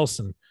everything else,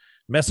 and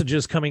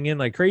messages coming in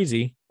like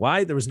crazy.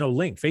 Why? There was no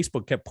link.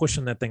 Facebook kept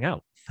pushing that thing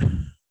out.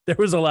 There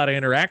was a lot of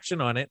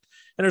interaction on it.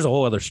 And there's a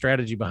whole other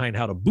strategy behind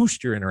how to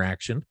boost your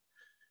interaction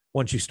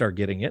once you start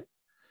getting it.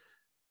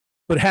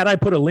 But had I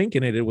put a link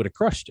in it, it would have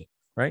crushed it,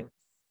 right?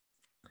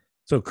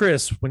 So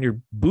Chris, when you're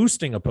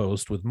boosting a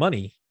post with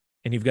money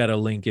and you've got a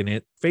link in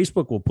it,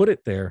 Facebook will put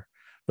it there,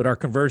 but our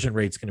conversion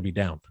rate's going to be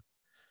down.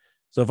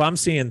 So if I'm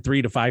seeing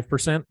 3 to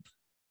 5%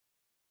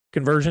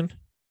 conversion,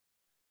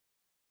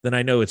 then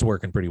I know it's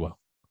working pretty well.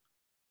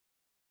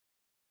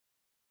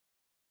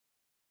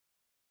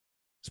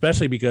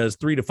 Especially because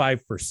 3 to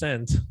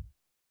 5%,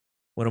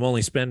 when I'm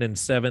only spending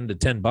 $7 to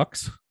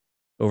 $10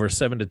 over a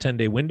 7 to 10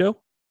 day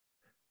window.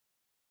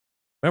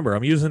 Remember,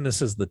 I'm using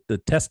this as the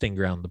testing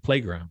ground, the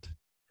playground.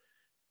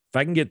 If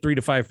I can get 3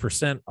 to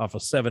 5% off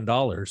of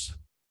 $7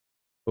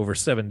 over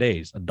 7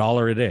 days,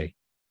 $1 a day,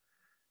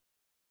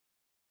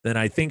 then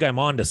I think I'm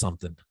on to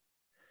something.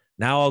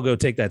 Now I'll go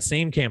take that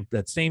same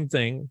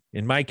thing.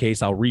 In my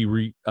case, I'll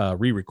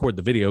re-record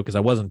the video because I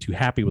wasn't too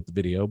happy with the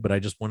video, but I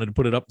just wanted to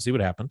put it up and see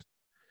what happened.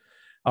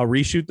 I'll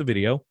reshoot the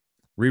video,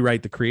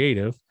 rewrite the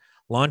creative,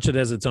 launch it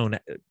as its own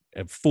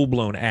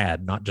full-blown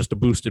ad, not just a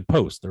boosted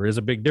post. There is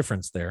a big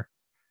difference there.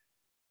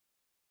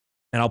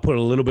 And I'll put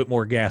a little bit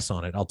more gas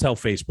on it. I'll tell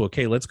Facebook,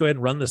 hey, let's go ahead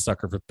and run this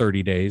sucker for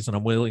 30 days. And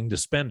I'm willing to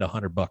spend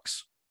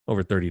 $100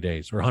 over 30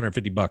 days or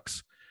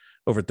 $150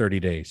 over 30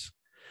 days.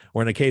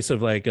 Or in the case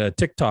of like a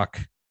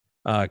TikTok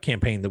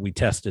campaign that we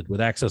tested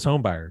with Access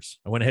Home Buyers,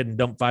 I went ahead and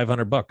dumped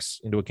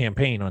 $500 into a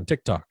campaign on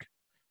TikTok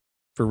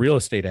for real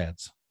estate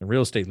ads and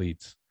real estate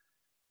leads,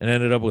 and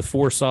ended up with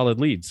 4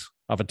 solid leads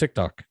off of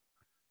TikTok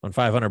on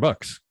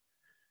 $500.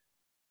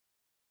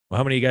 Well,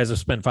 how many of you guys have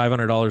spent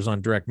 $500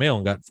 on direct mail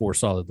and got 4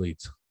 solid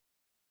leads?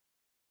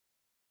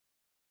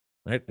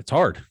 Right? It's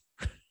hard.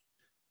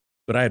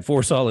 But I had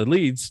 4 solid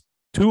leads,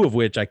 2 of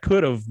which I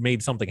could have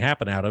made something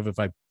happen out of if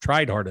I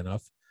tried hard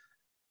enough.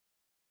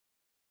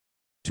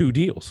 2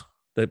 deals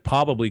that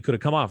probably could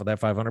have come off of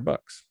that $500.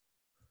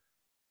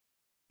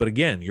 But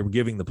again, you're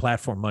giving the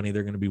platform money.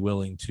 They're going to be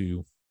willing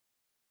to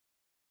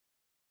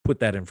put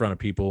that in front of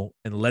people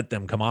and let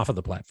them come off of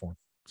the platform.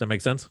 Does that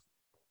make sense?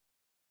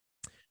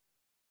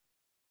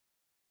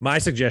 My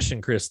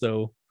suggestion, Chris,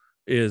 though,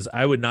 is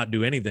I would not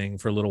do anything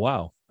for a little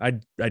while.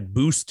 I'd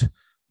boost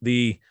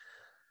think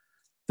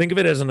of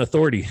it as an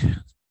authority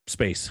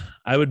space.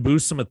 I would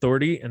boost some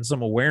authority and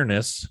some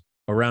awareness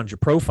around your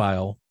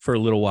profile for a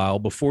little while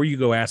before you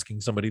go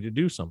asking somebody to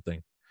do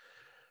something.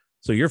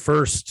 So your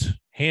first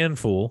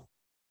handful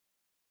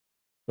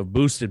of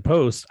boosted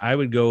posts, I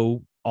would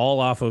go all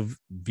off of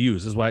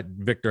views. This is why,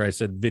 Victor, I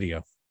said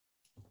video,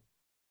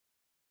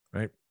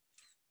 right?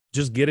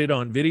 Just get it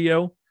on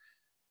video,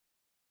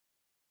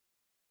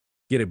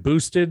 get it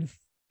boosted,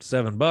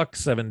 $7,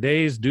 7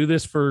 days, do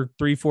this for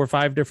 3, 4,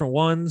 5 different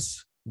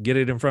ones, get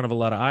it in front of a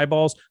lot of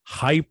eyeballs,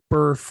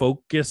 hyper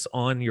focus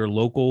on your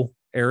local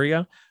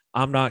area.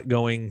 I'm not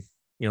going,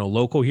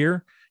 local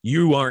here.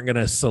 You aren't going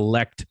to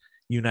select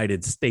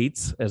United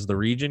States as the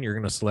region. You're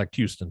going to select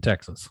Houston,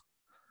 Texas.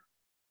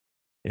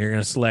 And you're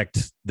going to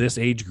select this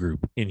age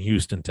group in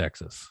Houston,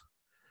 Texas.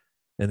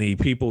 And the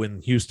people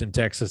in Houston,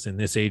 Texas in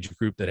this age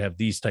group that have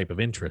these type of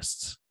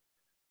interests.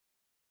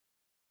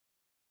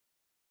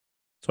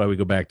 That's why we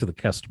go back to the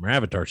customer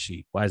avatar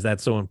sheet. Why is that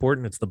so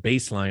important? It's the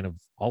baseline of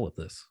all of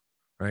this,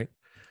 right?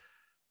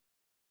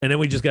 And then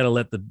we just got to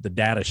let the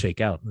data shake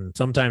out. And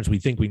sometimes we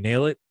think we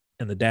nail it,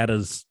 and the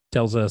data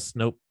tells us,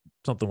 nope,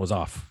 something was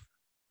off.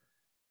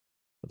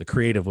 The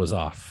creative was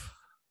off,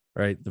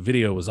 right? The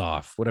video was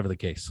off, whatever the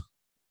case.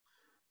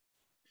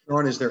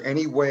 Shawn, is there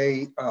any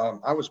way,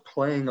 I was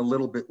playing a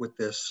little bit with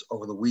this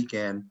over the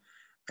weekend,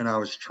 and I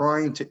was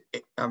trying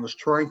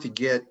to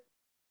get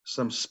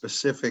some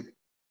specific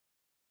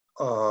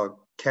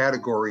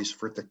categories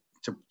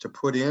to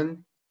put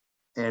in,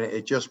 and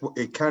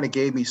it kind of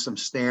gave me some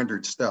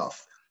standard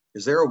stuff.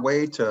 Is there a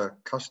way to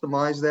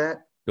customize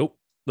that? Nope.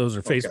 Those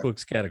are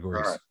Facebook's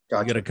categories. All right.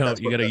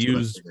 Gotcha. You got to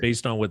use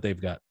based on what they've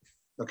got.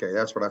 Okay.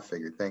 That's what I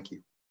figured. Thank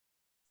you.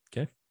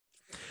 Okay.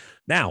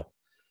 Now,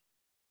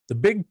 the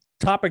big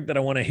topic that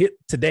I want to hit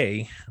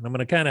today, and I'm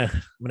going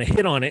to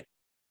hit on it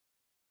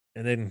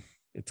and then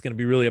it's going to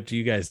be really up to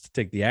you guys to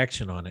take the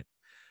action on it.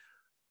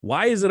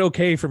 Why is it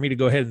okay for me to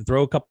go ahead and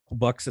throw a couple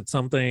bucks at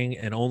something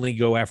and only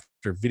go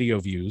after video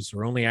views,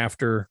 or only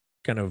after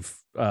kind of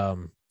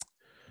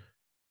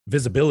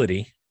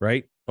visibility,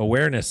 right?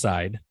 Awareness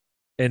side,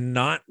 and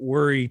not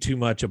worry too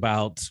much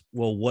about,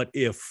 well, what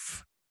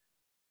if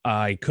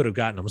I could have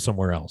gotten them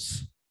somewhere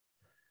else?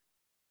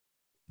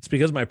 It's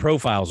because my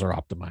profiles are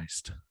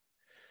optimized.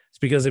 It's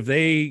because if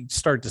they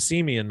start to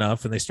see me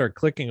enough and they start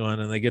clicking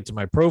on and they get to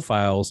my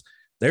profiles,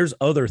 there's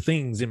other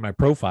things in my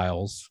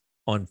profiles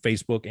on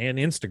Facebook and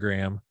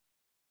Instagram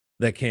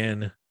that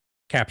can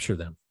capture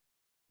them,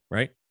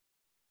 right?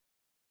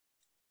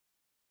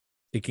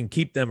 It can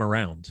keep them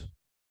around.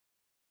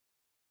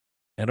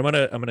 And I'm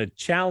gonna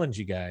challenge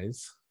you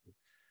guys.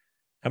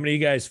 How many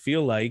of you guys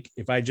feel like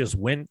if I just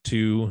went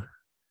to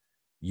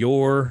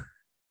your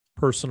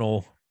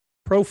personal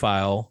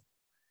profile,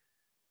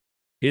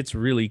 it's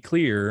really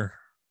clear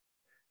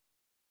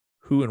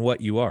who and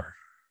what you are?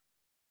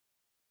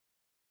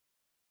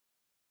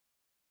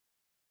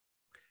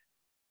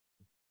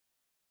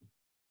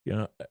 You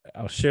know,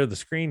 I'll share the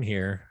screen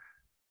here.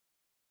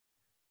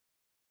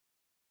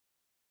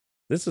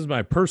 This is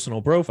my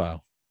personal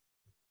profile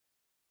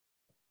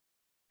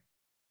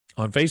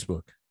on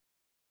Facebook.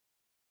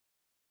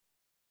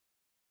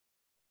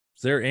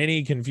 Is there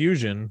any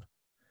confusion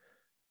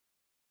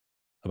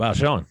about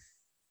Shawn?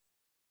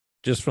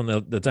 Just from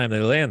the time they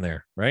land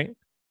there, right?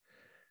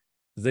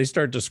 As they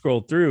start to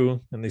scroll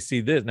through and they see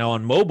this. Now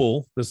on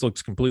mobile, this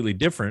looks completely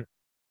different,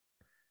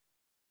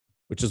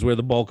 which is where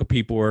the bulk of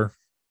people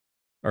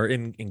are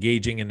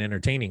engaging and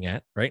entertaining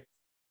at, right?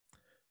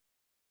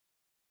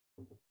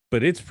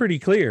 But it's pretty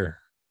clear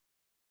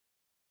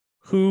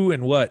who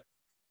and what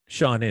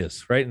Shawn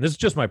is, right? And this is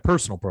just my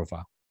personal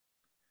profile.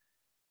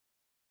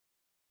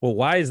 Well,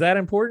 why is that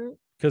important?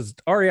 Because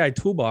REI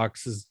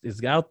Toolbox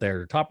is out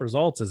there. Top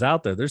results is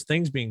out there. There's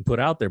things being put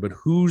out there, but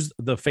who's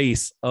the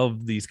face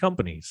of these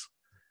companies?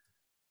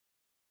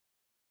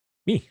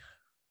 Me.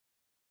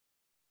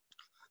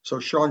 So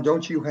Shawn,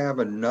 don't you have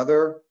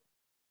another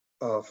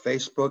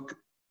Facebook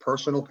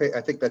personal page?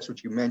 I think that's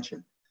what you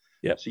mentioned.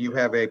 Yep. So you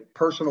have a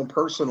personal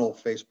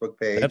Facebook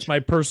page. That's my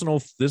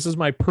personal. This is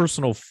my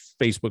personal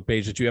Facebook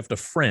page that you have to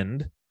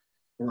friend.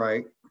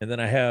 Right. And then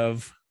I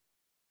have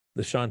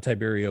the Shawn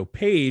Tiberio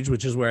page,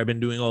 which is where I've been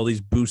doing all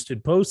these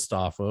boosted posts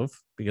off of,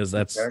 because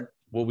that's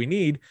what we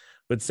need.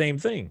 But same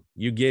thing.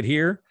 You get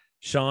here,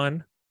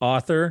 Shawn,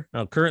 author.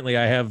 Now, currently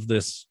I have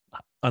this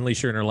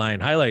Unleash Your Inner Lion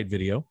highlight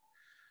video,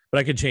 but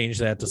I could change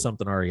that to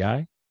something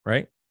REI,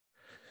 right?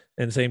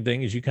 And same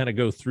thing as you kind of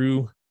go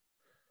through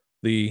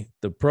the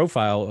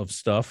profile of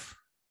stuff,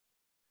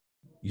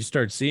 you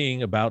start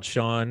seeing about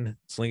Shawn.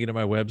 It's linking to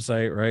my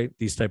website, right?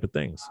 These type of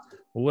things.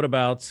 Well, what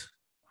about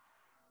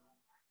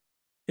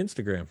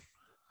Instagram?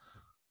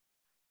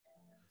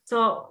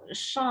 So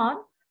Shawn,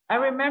 I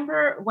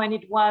remember when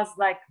it was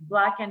like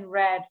black and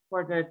red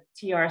for the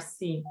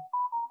TRC.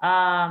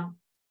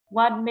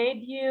 What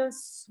made you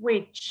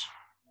switch,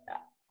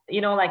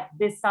 like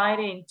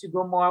deciding to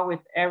go more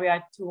with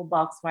Area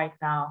Toolbox right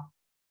now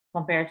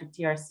compared to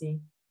TRC?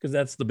 Because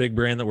that's the big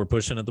brand that we're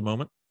pushing at the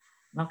moment.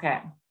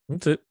 Okay.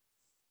 That's it.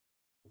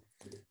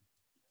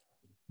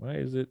 Why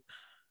is it?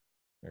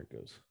 There it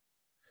goes.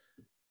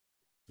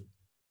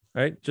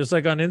 Right? Just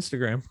like on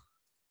Instagram.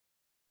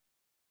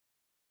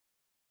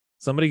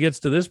 Somebody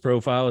gets to this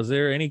profile. Is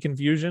there any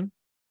confusion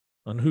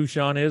on who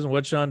Shawn is and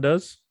what Shawn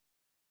does?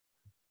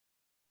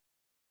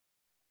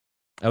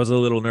 I was a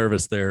little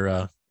nervous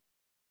there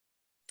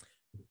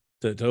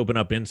to open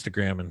up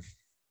Instagram, and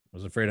I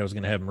was afraid I was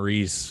going to have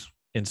Marie's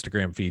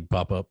Instagram feed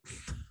pop up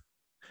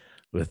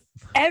with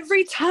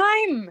every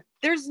time.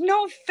 There's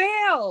no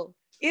fail.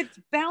 It's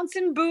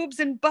bouncing boobs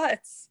and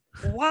butts.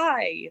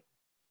 Why?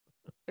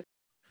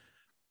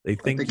 They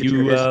think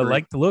you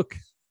like to look.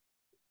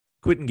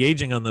 Quit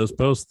engaging on those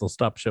posts. They'll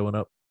stop showing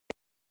up.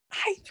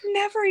 I've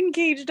never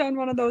engaged on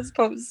one of those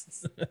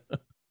posts.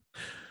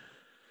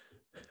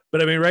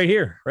 But I mean, right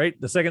here, right?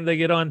 The second they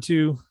get on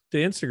to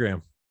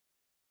Instagram,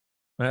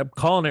 I'm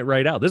calling it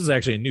right out. This is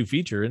actually a new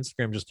feature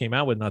Instagram just came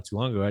out with not too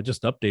long ago. I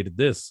just updated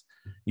this.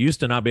 You used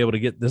to not be able to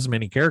get this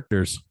many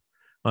characters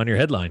on your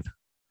headline.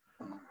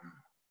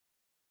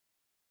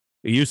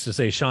 It used to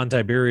say Shawn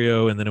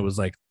Tiberio, and then it was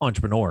like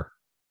entrepreneur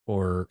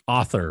or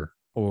author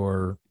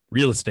or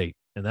real estate.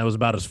 And that was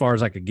about as far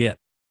as I could get.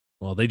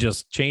 Well, they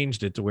just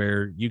changed it to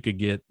where you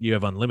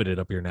have unlimited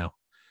up here now.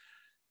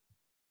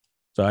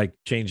 So I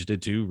changed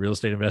it to real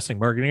estate investing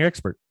marketing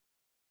expert,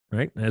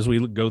 right? As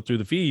we go through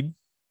the feed,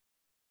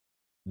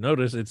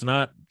 notice it's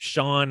not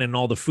Shawn and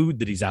all the food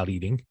that he's out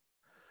eating.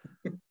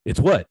 It's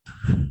what?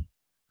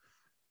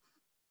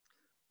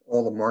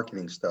 All the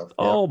marketing stuff.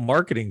 All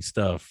marketing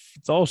stuff.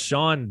 It's all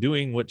Shawn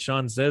doing what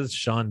Shawn says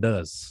Shawn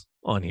does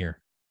on here,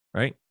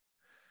 right?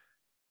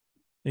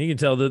 And you can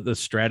tell that the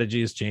strategy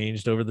has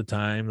changed over the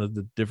time,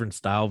 the different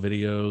style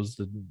videos,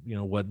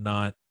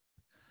 whatnot,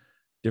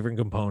 different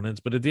components.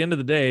 But at the end of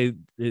the day,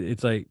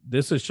 it's like,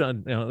 this is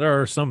Shawn.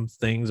 There are some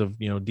things of,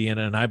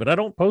 Deanna and I, but I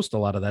don't post a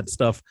lot of that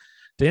stuff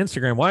to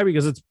Instagram. Why?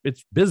 Because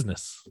it's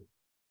business.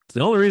 It's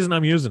the only reason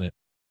I'm using it.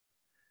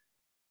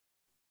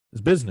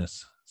 It's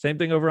business. Same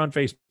thing over on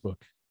Facebook.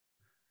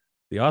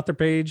 The author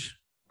page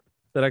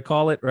that I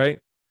call it, right?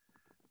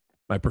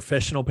 My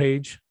professional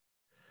page,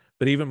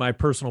 but even my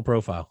personal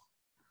profile.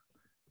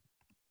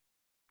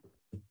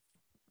 The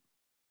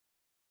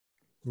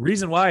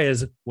reason why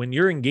is when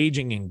you're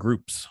engaging in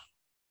groups,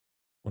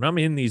 when I'm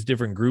in these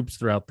different groups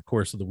throughout the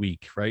course of the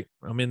week, right?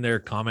 I'm in there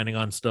commenting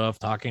on stuff,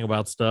 talking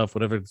about stuff,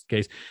 whatever the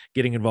case,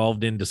 getting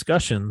involved in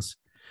discussions.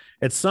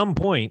 At some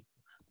point,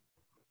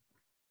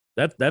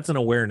 that's an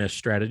awareness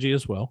strategy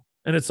as well.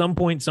 And at some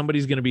point,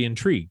 somebody's going to be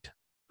intrigued.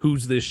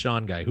 Who's this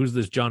Shawn guy? Who's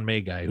this John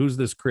May guy? Who's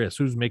this Chris?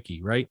 Who's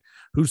Mickey, right?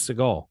 Who's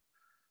Seagal?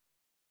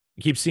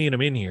 You keep seeing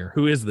them in here.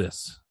 Who is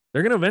this?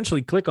 They're going to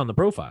eventually click on the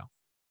profile.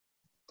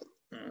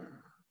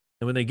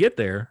 And when they get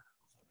there,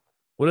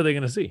 what are they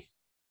going to see?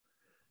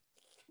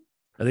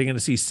 Are they going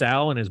to see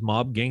Sal in his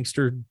mob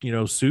gangster,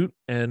 suit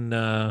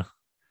and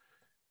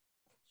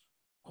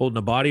holding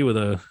a body with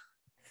a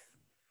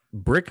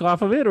brick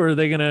off of it? Or are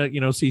they going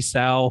to, see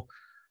Sal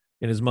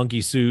in his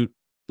monkey suit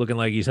looking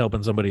like he's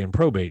helping somebody in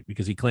probate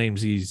because he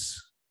claims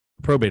he's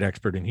a probate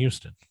expert in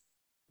Houston?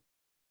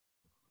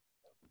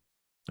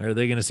 Are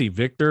they going to see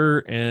Victor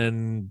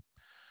and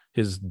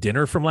his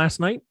dinner from last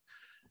night?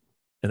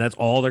 And that's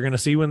all they're going to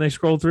see when they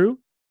scroll through?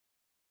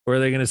 Or are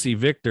they going to see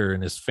Victor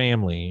and his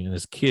family and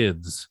his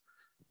kids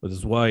with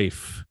his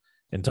wife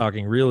and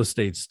talking real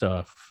estate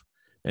stuff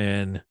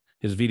and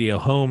his video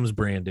homes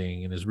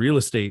branding and his real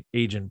estate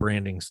agent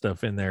branding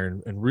stuff in there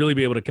and really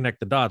be able to connect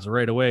the dots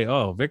right away?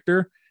 Oh,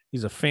 Victor,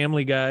 he's a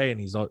family guy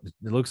and it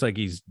looks like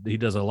he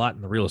does a lot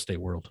in the real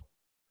estate world.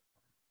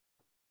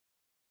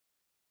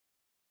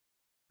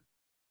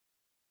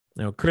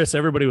 Now, Chris,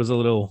 everybody was a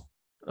little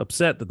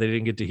upset that they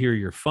didn't get to hear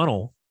your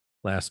funnel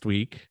last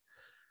week,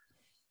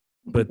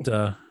 but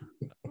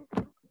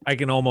I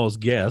can almost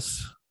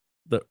guess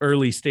the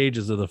early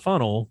stages of the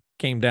funnel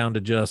came down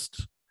to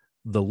just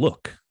the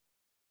look.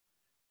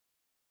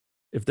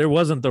 If there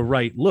wasn't the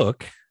right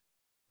look,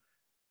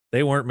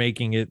 they weren't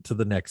making it to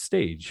the next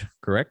stage,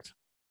 correct?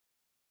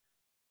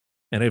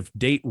 And if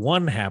date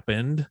 1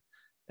 happened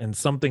and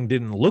something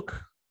didn't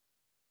look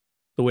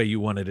the way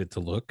you wanted it to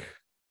look,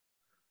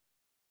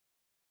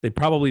 they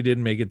probably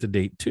didn't make it to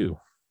date 2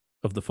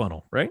 of the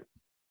funnel, right?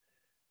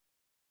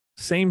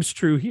 Same's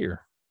true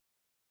here.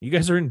 You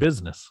guys are in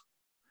business.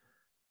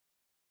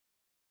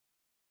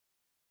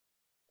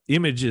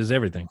 Image is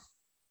everything.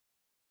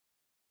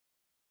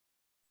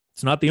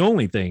 It's not the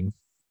only thing,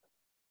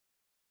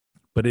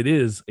 but it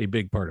is a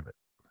big part of it.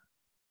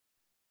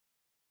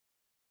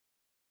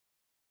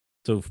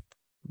 So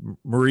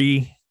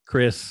Marie,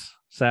 Chris,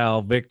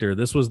 Sal, Victor,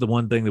 this was the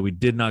one thing that we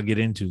did not get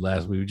into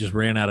last week. We just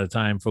ran out of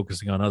time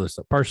focusing on other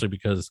stuff, partially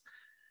because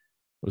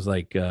it was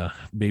like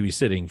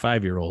babysitting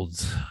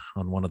 5-year-olds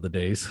on one of the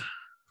days.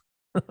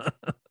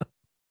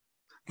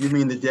 You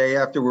mean the day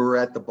after we were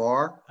at the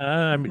bar?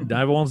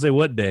 I won't say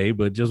what day,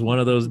 but just one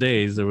of those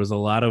days. There was a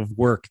lot of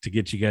work to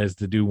get you guys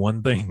to do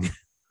one thing.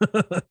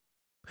 That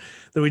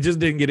we just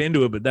didn't get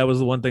into it, but that was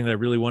the one thing that I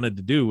really wanted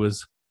to do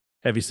was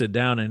have you sit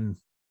down and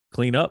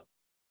clean up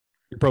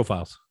your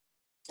profiles.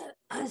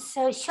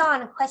 So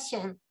Shawn, a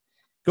question.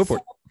 Go for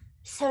it.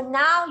 So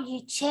now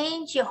you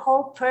change your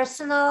whole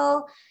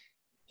personal.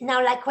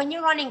 Now, like when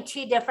you're running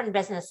 2 different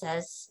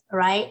businesses,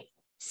 right?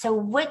 So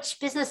which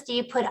business do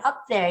you put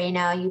up there?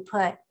 You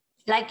put,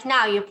 like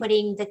now you're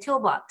putting the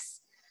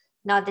toolbox,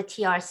 not the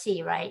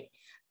TRC, right?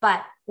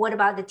 But what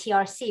about the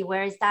TRC?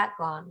 Where is that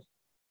gone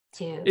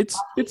to? It's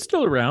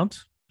still around.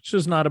 It's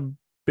just not a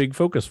big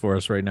focus for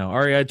us right now.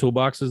 REI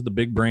Toolbox is the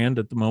big brand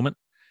at the moment.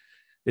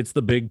 It's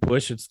the big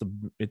push.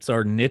 It's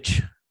our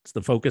niche. It's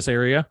the focus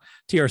area.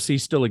 TRC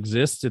still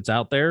exists. It's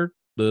out there.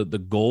 The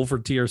goal for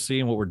TRC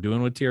and what we're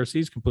doing with TRC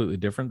is completely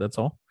different. That's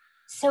all.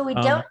 So we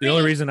don't. The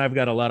only reason I've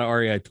got a lot of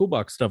REI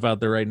Toolbox stuff out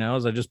there right now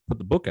is I just put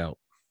the book out.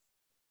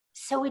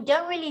 So we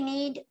don't really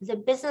need the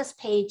business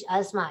page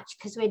as much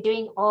because we're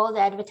doing all the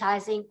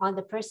advertising on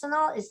the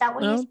personal. Is that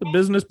what you're saying? The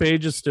business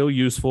page is still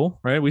useful,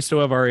 right? We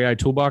still have REI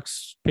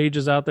Toolbox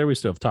pages out there. We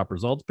still have top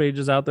results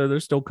pages out there.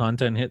 There's still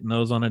content hitting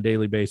those on a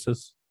daily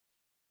basis.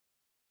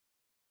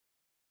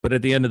 But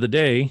at the end of the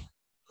day,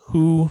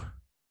 who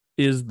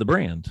is the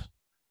brand?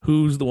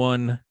 Who's the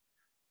one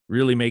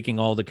really making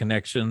all the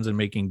connections and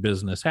making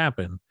business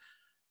happen?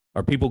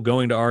 Are people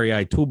going to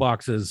REI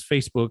Toolbox's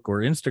Facebook or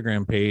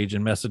Instagram page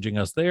and messaging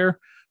us there?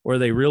 Or are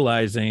they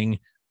realizing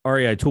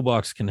REI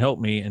Toolbox can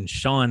help me and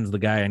Shawn's the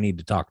guy I need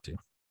to talk to?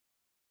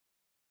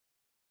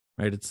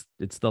 Right?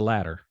 It's the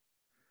latter.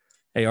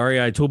 Hey,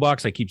 REI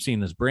Toolbox, I keep seeing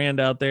this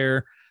brand out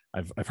there.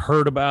 I've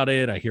heard about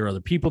it. I hear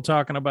other people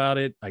talking about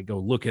it. I go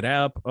look it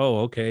up.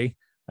 Oh, okay.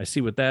 I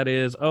see what that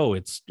is. Oh,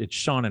 it's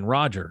Shawn and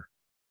Roger.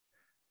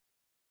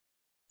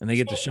 And they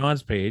get to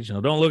Shawn's page.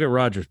 Now, don't look at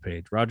Roger's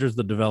page. Roger's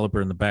the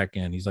developer in the back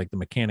end. He's like the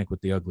mechanic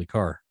with the ugly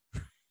car.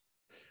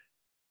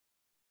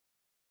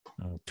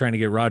 Trying to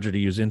get Roger to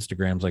use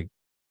Instagram's like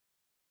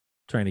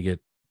trying to get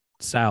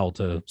Sal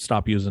to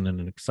stop using an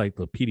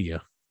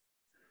encyclopedia.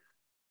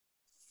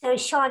 So So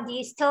Shawn, do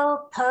you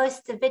still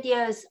post the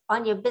videos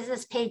on your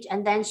business page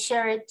and then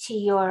share it to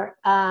your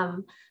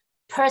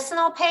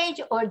personal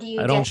page, or do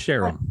you I don't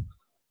share them.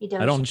 You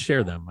don't. I don't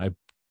share them. I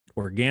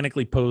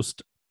organically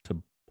post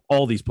to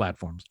all these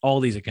platforms, all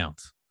these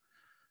accounts.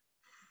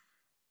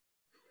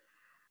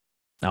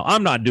 Now,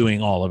 I'm not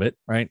doing all of it,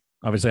 right?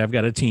 Obviously, I've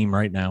got a team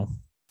right now.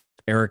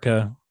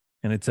 Erica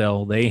and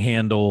Itzel, they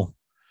handle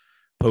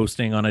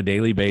posting on a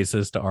daily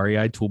basis to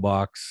REI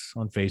Toolbox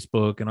on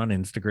Facebook and on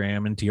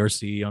Instagram, and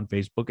TRC on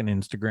Facebook and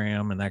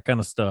Instagram and that kind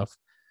of stuff.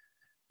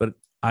 But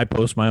I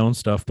post my own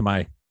stuff to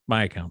my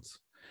accounts.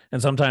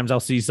 And sometimes I'll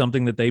see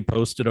something that they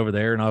posted over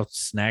there and I'll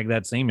snag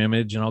that same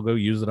image and I'll go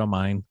use it on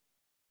mine.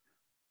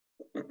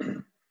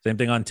 Same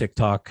thing on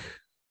TikTok,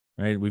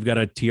 right? We've got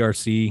a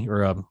TRC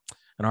or an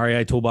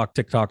REI Toolbox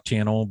TikTok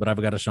channel, but I've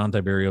got a Shawn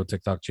Tiberio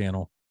TikTok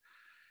channel.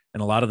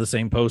 And a lot of the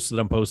same posts that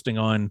I'm posting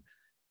on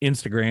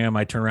Instagram,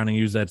 I turn around and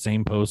use that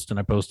same post and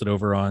I post it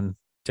over on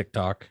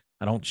TikTok.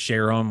 I don't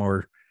share them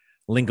or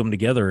link them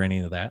together or any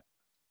of that.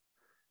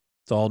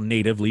 It's all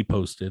natively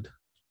posted.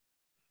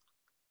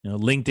 You know,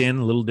 LinkedIn,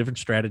 a little different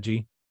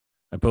strategy.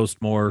 I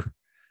post more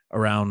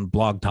around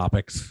blog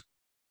topics.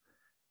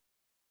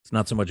 It's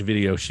not so much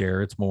video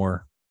share, it's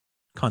more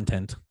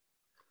content.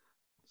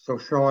 So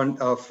Shawn,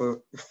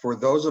 for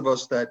those of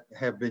us that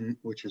have been,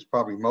 which is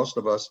probably most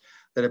of us,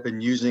 that have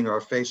been using our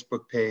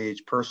Facebook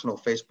page, personal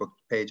Facebook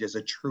page, as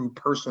a true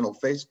personal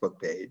Facebook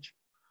page,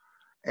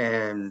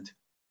 and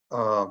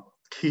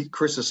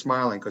Chris is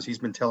smiling because he's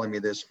been telling me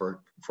this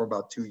for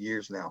about 2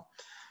 years now.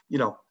 You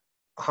know,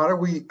 how do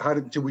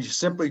we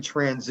simply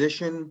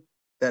transition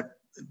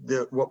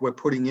what we're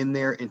putting in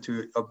there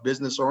into a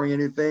business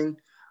oriented thing,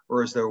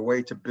 or is there a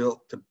way to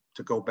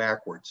go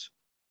backwards?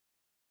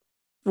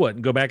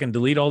 What, go back and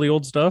delete all the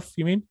old stuff,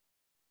 you mean?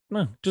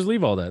 No, just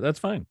leave all that. That's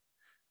fine.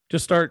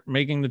 Just start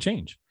making the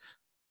change.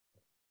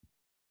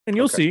 And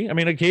you'll see. I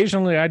mean,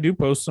 occasionally I do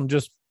post some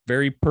just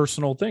very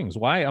personal things.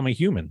 Why? I'm a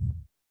human.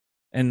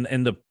 And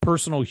the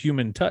personal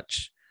human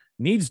touch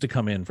needs to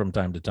come in from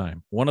time to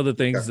time. One of the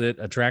things that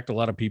attract a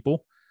lot of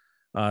people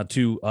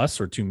to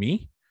us or to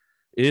me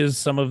is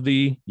some of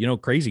the,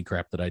 crazy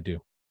crap that I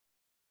do.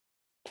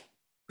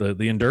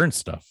 The endurance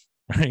stuff.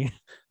 Right.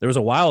 There was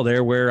a while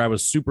there where I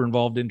was super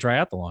involved in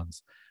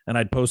triathlons and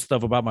I'd post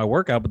stuff about my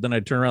workout, but then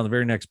I'd turn around the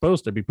very next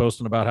post. I'd be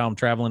posting about how I'm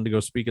traveling to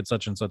go speak at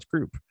such and such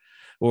group,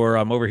 or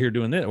I'm over here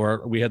doing this,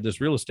 or we had this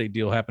real estate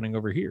deal happening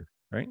over here.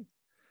 Right.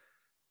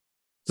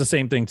 It's the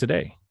same thing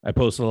today. I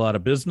posted a lot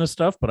of business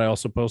stuff, but I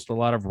also post a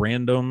lot of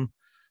random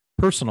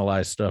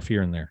personalized stuff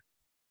here and there.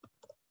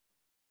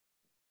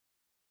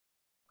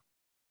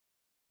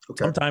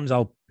 Okay. Sometimes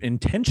I'll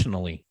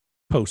intentionally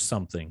post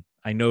something.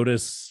 I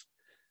notice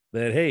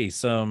that, hey,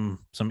 some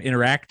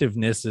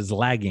interactiveness is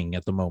lagging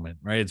at the moment,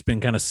 right? It's been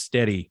kind of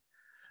steady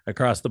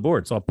across the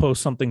board. So I'll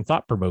post something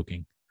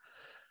thought-provoking.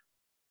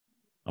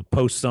 I'll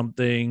post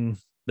something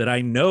that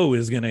I know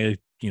is going to,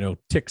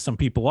 tick some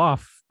people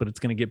off, but it's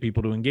going to get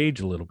people to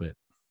engage a little bit.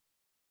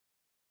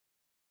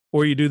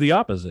 Or you do the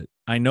opposite.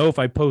 I know if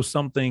I post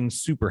something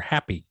super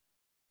happy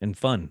and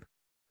fun,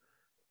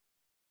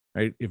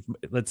 right? If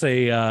let's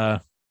say,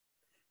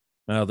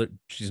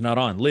 she's not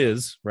on,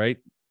 Liz, right?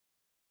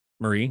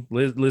 Marie,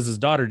 Liz's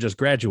daughter just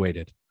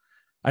graduated.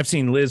 I've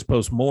seen Liz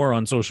post more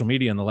on social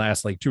media in the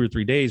last 2 or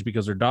 3 days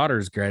because her daughter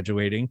is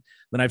graduating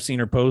than I've seen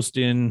her post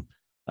in,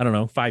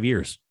 5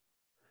 years.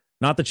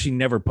 Not that she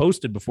never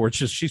posted before. It's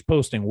just she's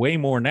posting way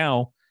more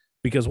now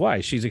because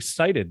why? She's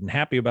excited and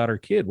happy about her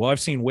kid. Well, I've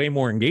seen way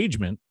more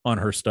engagement on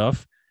her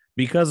stuff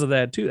because of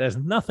that too. That has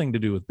nothing to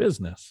do with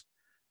business,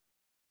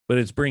 but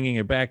it's bringing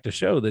it back to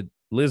show that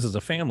Liz is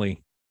a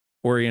family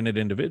oriented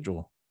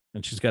individual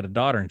and she's got a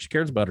daughter and she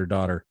cares about her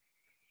daughter.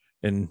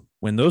 And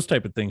when those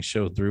type of things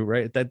show through,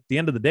 right, at the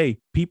end of the day,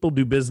 people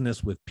do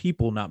business with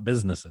people, not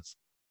businesses.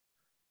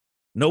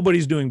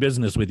 Nobody's doing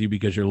business with you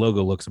because your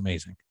logo looks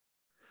amazing.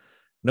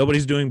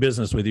 Nobody's doing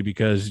business with you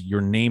because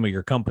your name of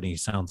your company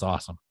sounds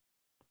awesome.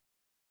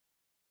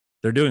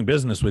 They're doing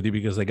business with you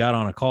because they got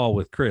on a call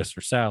with Chris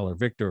or Sal or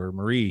Victor or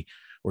Marie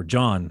or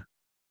John,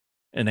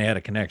 and they had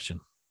a connection.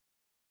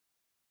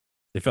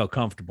 They felt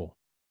comfortable.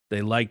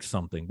 They liked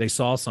something. They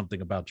saw something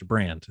about your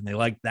brand, and they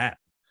liked that.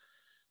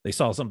 They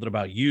saw something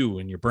about you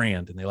and your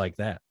brand, and they like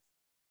that.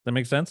 Does that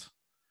make sense?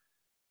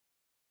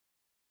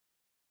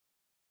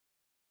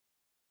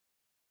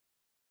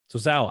 So,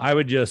 Sal, I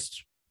would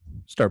just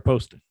start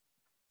posting.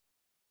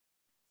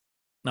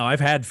 Now, I've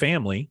had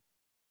family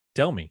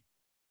tell me,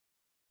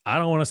 I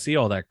don't want to see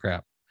all that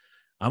crap.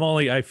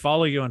 I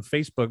follow you on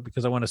Facebook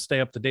because I want to stay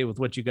up to date with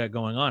what you got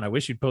going on. I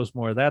wish you'd post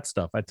more of that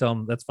stuff. I tell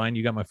them, that's fine.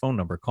 You got my phone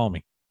number. Call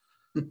me.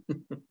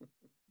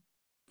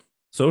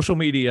 Social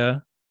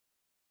media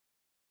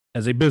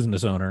as a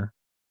business owner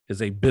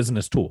is a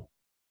business tool.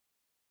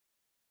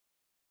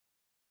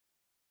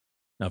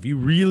 Now, if you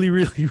really,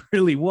 really,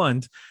 really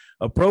want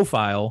a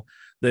profile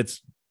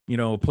that's,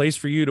 a place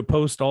for you to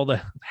post all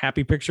the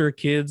happy picture of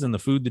kids and the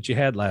food that you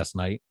had last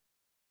night,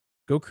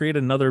 go create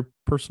another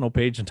personal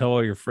page and tell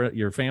all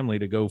your family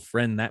to go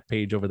friend that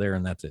page over there,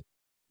 and that's it.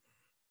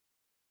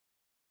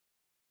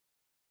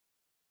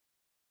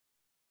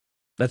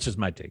 That's just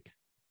my take. Does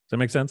that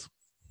make sense?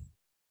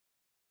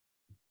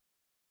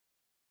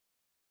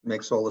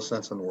 Makes all the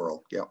sense in the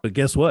world. Yeah. But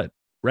guess what?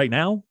 Right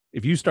now,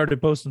 if you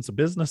started posting some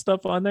business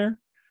stuff on there,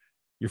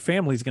 your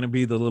family's going to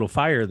be the little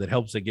fire that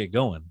helps it get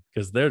going.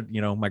 Because they're,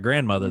 my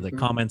grandmother that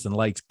comments and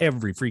likes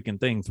every freaking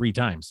thing 3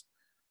 times.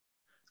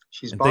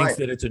 She's and thinks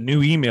that it's a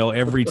new email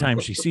every time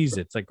she sees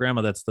it. It's like,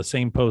 Grandma, that's the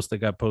same post that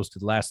got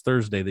posted last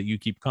Thursday that you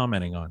keep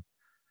commenting on.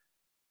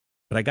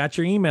 But I got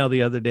your email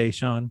the other day,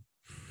 Shawn.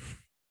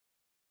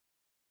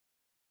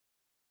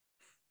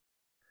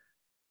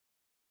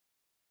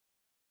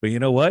 But you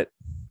know what?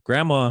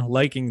 Grandma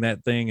liking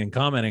that thing and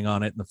commenting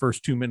on it in the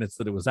first 2 minutes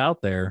that it was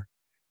out there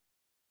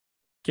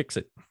kicks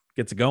it,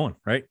 gets it going,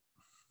 right?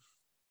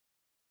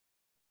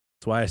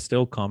 That's why I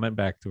still comment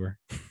back to her.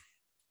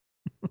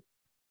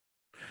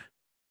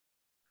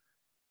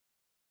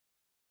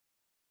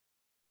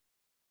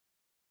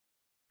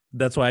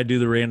 That's why I do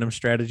the random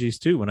strategies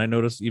too. When I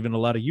notice even a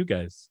lot of you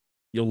guys,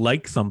 you'll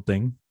like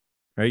something,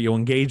 right? You'll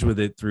engage with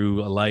it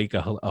through a like,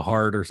 a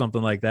heart or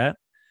something like that,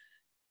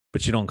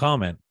 but you don't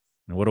comment.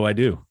 And what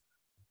do?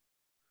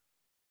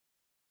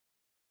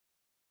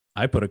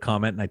 I put a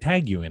comment and I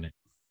tag you in it.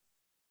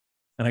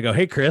 And I go,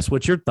 hey, Chris,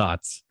 what's your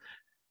thoughts?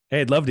 Hey,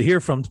 I'd love to hear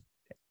from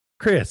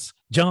Chris,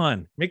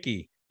 John,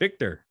 Mickey,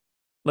 Victor.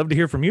 Love to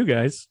hear from you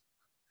guys.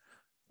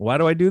 Why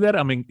do I do that?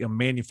 I'm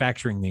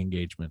manufacturing the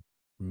engagement,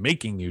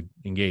 making you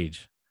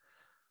engage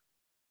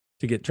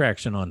to get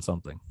traction on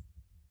something.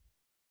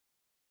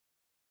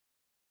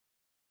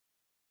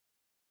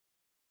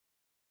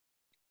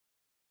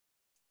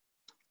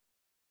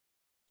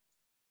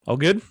 All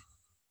good?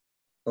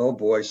 Oh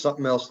boy,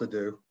 something else to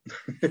do.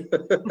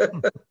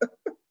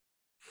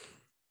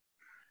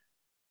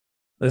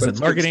 Listen,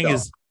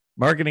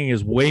 marketing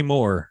is way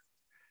more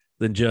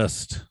than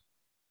just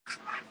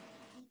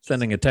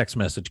sending a text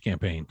message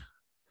campaign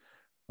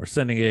or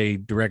sending a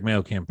direct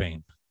mail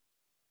campaign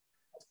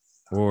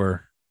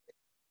or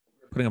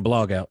putting a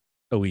blog out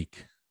a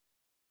week.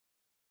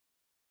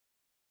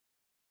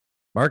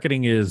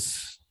 Marketing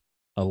is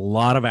a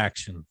lot of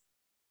action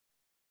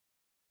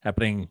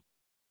happening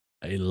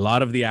a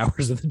lot of the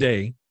hours of the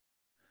day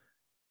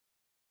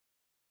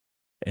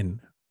and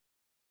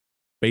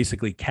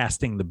basically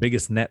casting the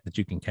biggest net that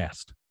you can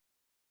cast.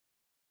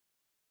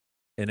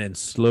 And then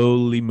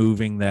slowly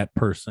moving that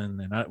person.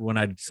 And when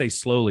I say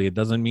slowly, it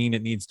doesn't mean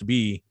it needs to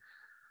be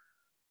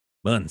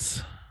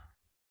months.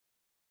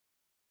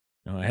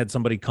 I had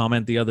somebody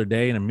comment the other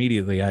day and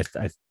immediately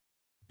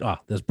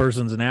this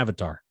person's an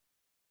avatar.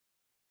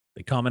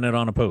 They commented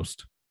on a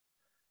post.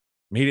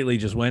 Immediately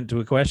just went to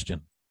a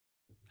question.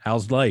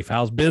 How's life?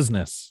 How's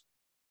business?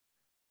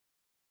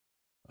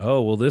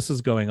 Oh, well, this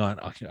is going on.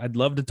 I'd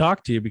love to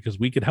talk to you because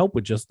we could help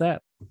with just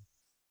that.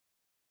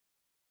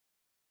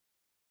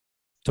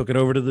 Took it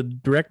over to the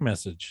direct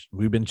message.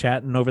 We've been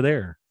chatting over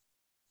there.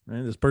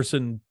 And this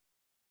person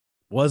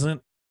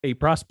wasn't a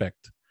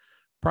prospect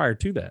prior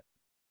to that.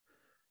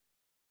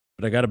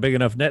 But I got a big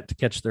enough net to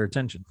catch their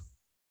attention.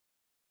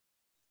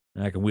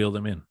 And I can wheel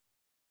them in.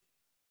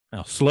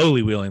 Now,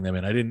 slowly wheeling them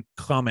in. I didn't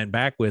comment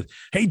back with,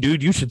 hey,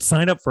 dude, you should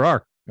sign up for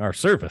our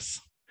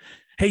service.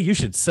 Hey, you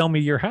should sell me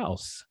your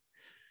house.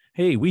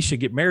 Hey, we should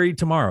get married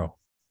tomorrow.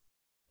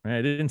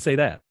 I didn't say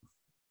that.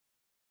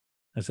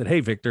 I said,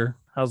 hey, Victor,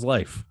 how's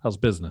life? How's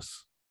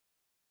business?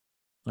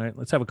 All right,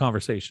 let's have a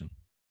conversation.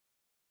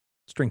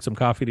 Let's drink some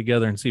coffee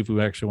together and see if we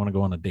actually want to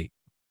go on a date.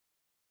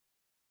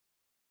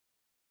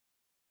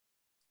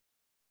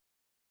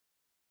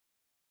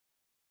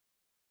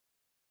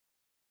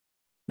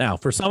 Now,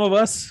 for some of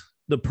us,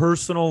 the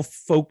personal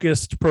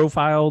focused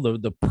profile,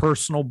 the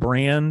personal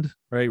brand,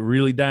 right,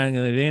 really dialing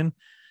it in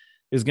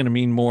is going to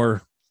mean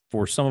more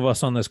for some of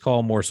us on this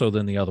call, more so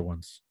than the other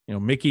ones.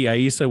 Mickey,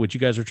 Aisa, what you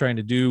guys are trying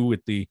to do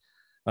with the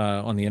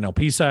on the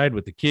NLP side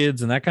with the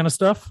kids and that kind of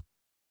stuff,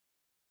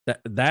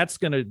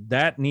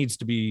 that needs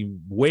to be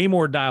way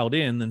more dialed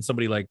in than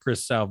somebody like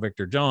Chris, Sal,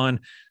 Victor,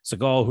 John,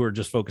 Segal, who are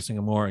just focusing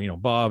on more,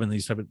 Bob and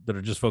these type of, that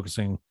are just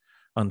focusing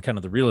on kind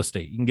of the real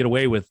estate. You can get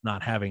away with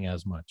not having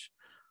as much.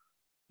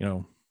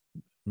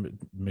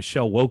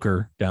 Michelle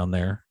Woker down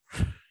there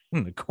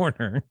in the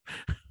corner,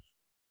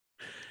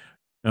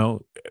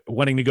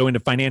 wanting to go into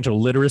financial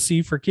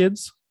literacy for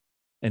kids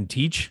and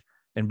teach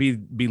and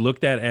be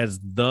looked at as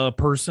the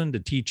person to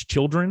teach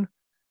children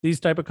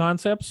these type of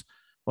concepts.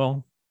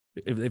 Well,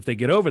 if they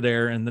get over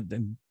there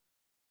and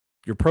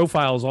your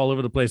profiles all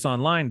over the place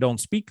online don't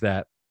speak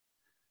that,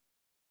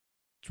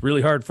 it's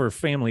really hard for a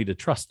family to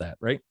trust that,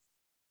 right?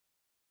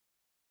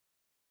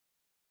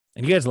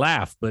 And you guys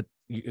laugh, but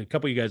a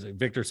couple of you guys,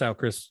 Victor, Sal,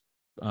 Chris,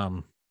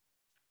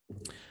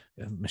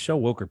 Michelle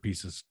Woker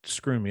piece is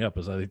screwing me up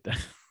as I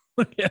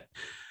look at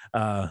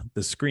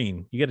the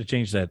screen. You got to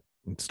change that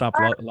and stop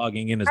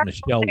logging in as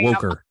Michelle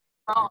Woker.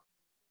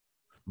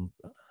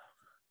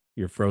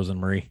 You're frozen,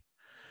 Marie.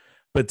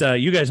 But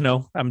you guys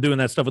know I'm doing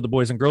that stuff with the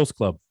Boys and Girls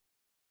Club.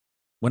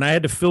 When I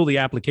had to fill the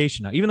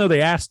application out, even though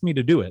they asked me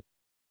to do it,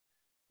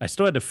 I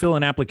still had to fill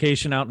an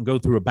application out and go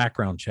through a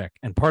background check.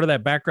 And part of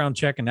that background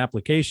check and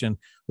application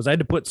was I had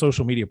to put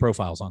social media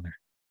profiles on there.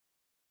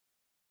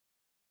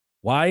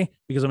 Why?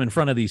 Because I'm in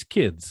front of these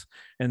kids.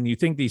 And you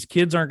think these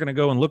kids aren't going to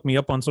go and look me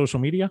up on social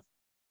media?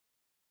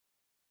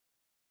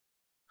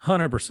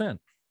 100%.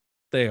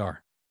 They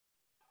are.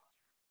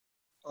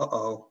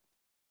 Uh-oh.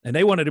 And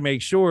they wanted to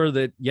make sure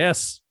that,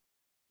 yes,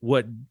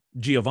 what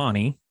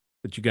Giovanni,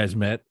 that you guys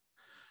met,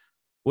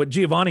 what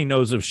Giovanni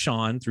knows of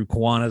Shawn through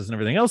Kiwanis and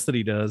everything else that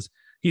he does,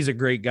 he's a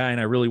great guy, and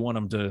I really want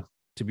him to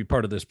be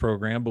part of this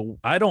program. But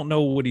I don't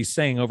know what he's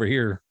saying over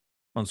here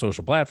on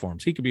social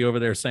platforms. He could be over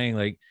there saying,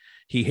 like,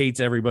 he hates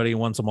everybody,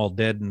 wants them all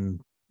dead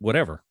and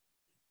whatever.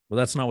 Well,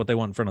 that's not what they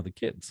want in front of the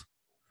kids.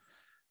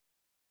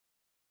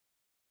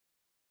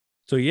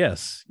 So,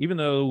 yes, even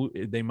though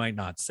they might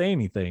not say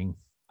anything,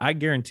 I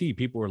guarantee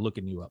people are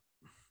looking you up.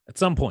 At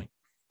some point,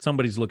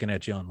 somebody's looking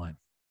at you online.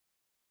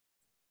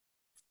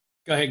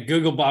 Go ahead,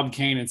 Google Bob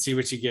Kane and see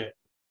what you get.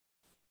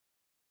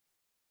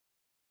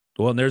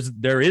 Well, and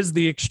there is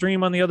the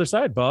extreme on the other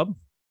side, Bob.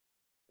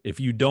 If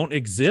you don't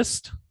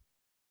exist,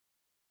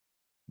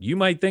 you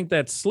might think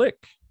that's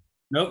slick.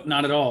 Nope,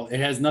 not at all. It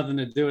has nothing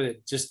to do with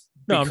it.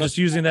 No, I'm just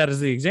using that as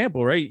the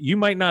example, right? You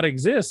might not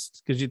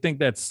exist because you think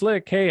that's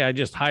slick. Hey, I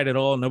just hide it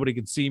all. Nobody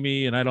can see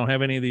me, and I don't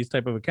have any of these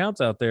type of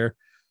accounts out there.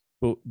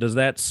 But does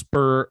that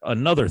spur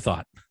another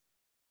thought?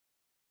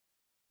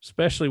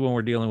 Especially when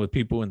we're dealing with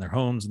people in their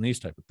homes and these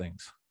type of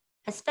things.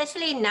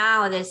 Especially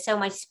now, there's so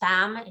much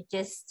spam. It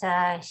just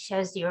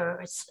shows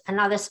you're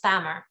another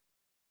spammer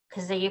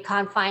because you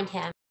can't find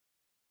him.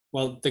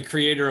 Well, the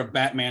creator of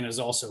Batman is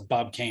also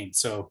Bob Kane.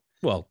 So,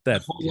 well,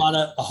 that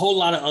a whole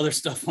lot of other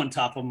stuff on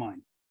top of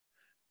mine.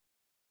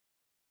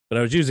 But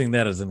I was using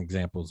that as an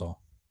example, is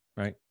all,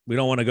 right? We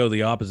don't want to go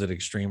the opposite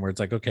extreme where it's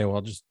like, okay,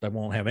 well, I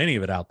won't have any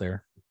of it out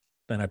there.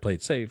 Then I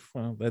played safe.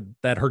 Well,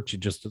 that hurts you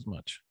just as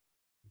much.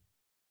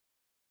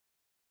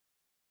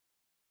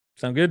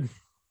 Sound good?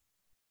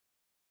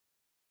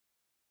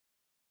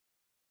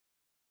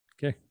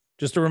 Okay.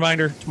 Just a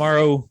reminder,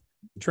 tomorrow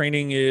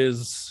training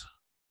is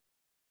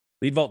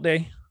lead vault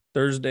day.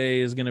 Thursday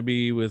is going to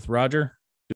be with Roger.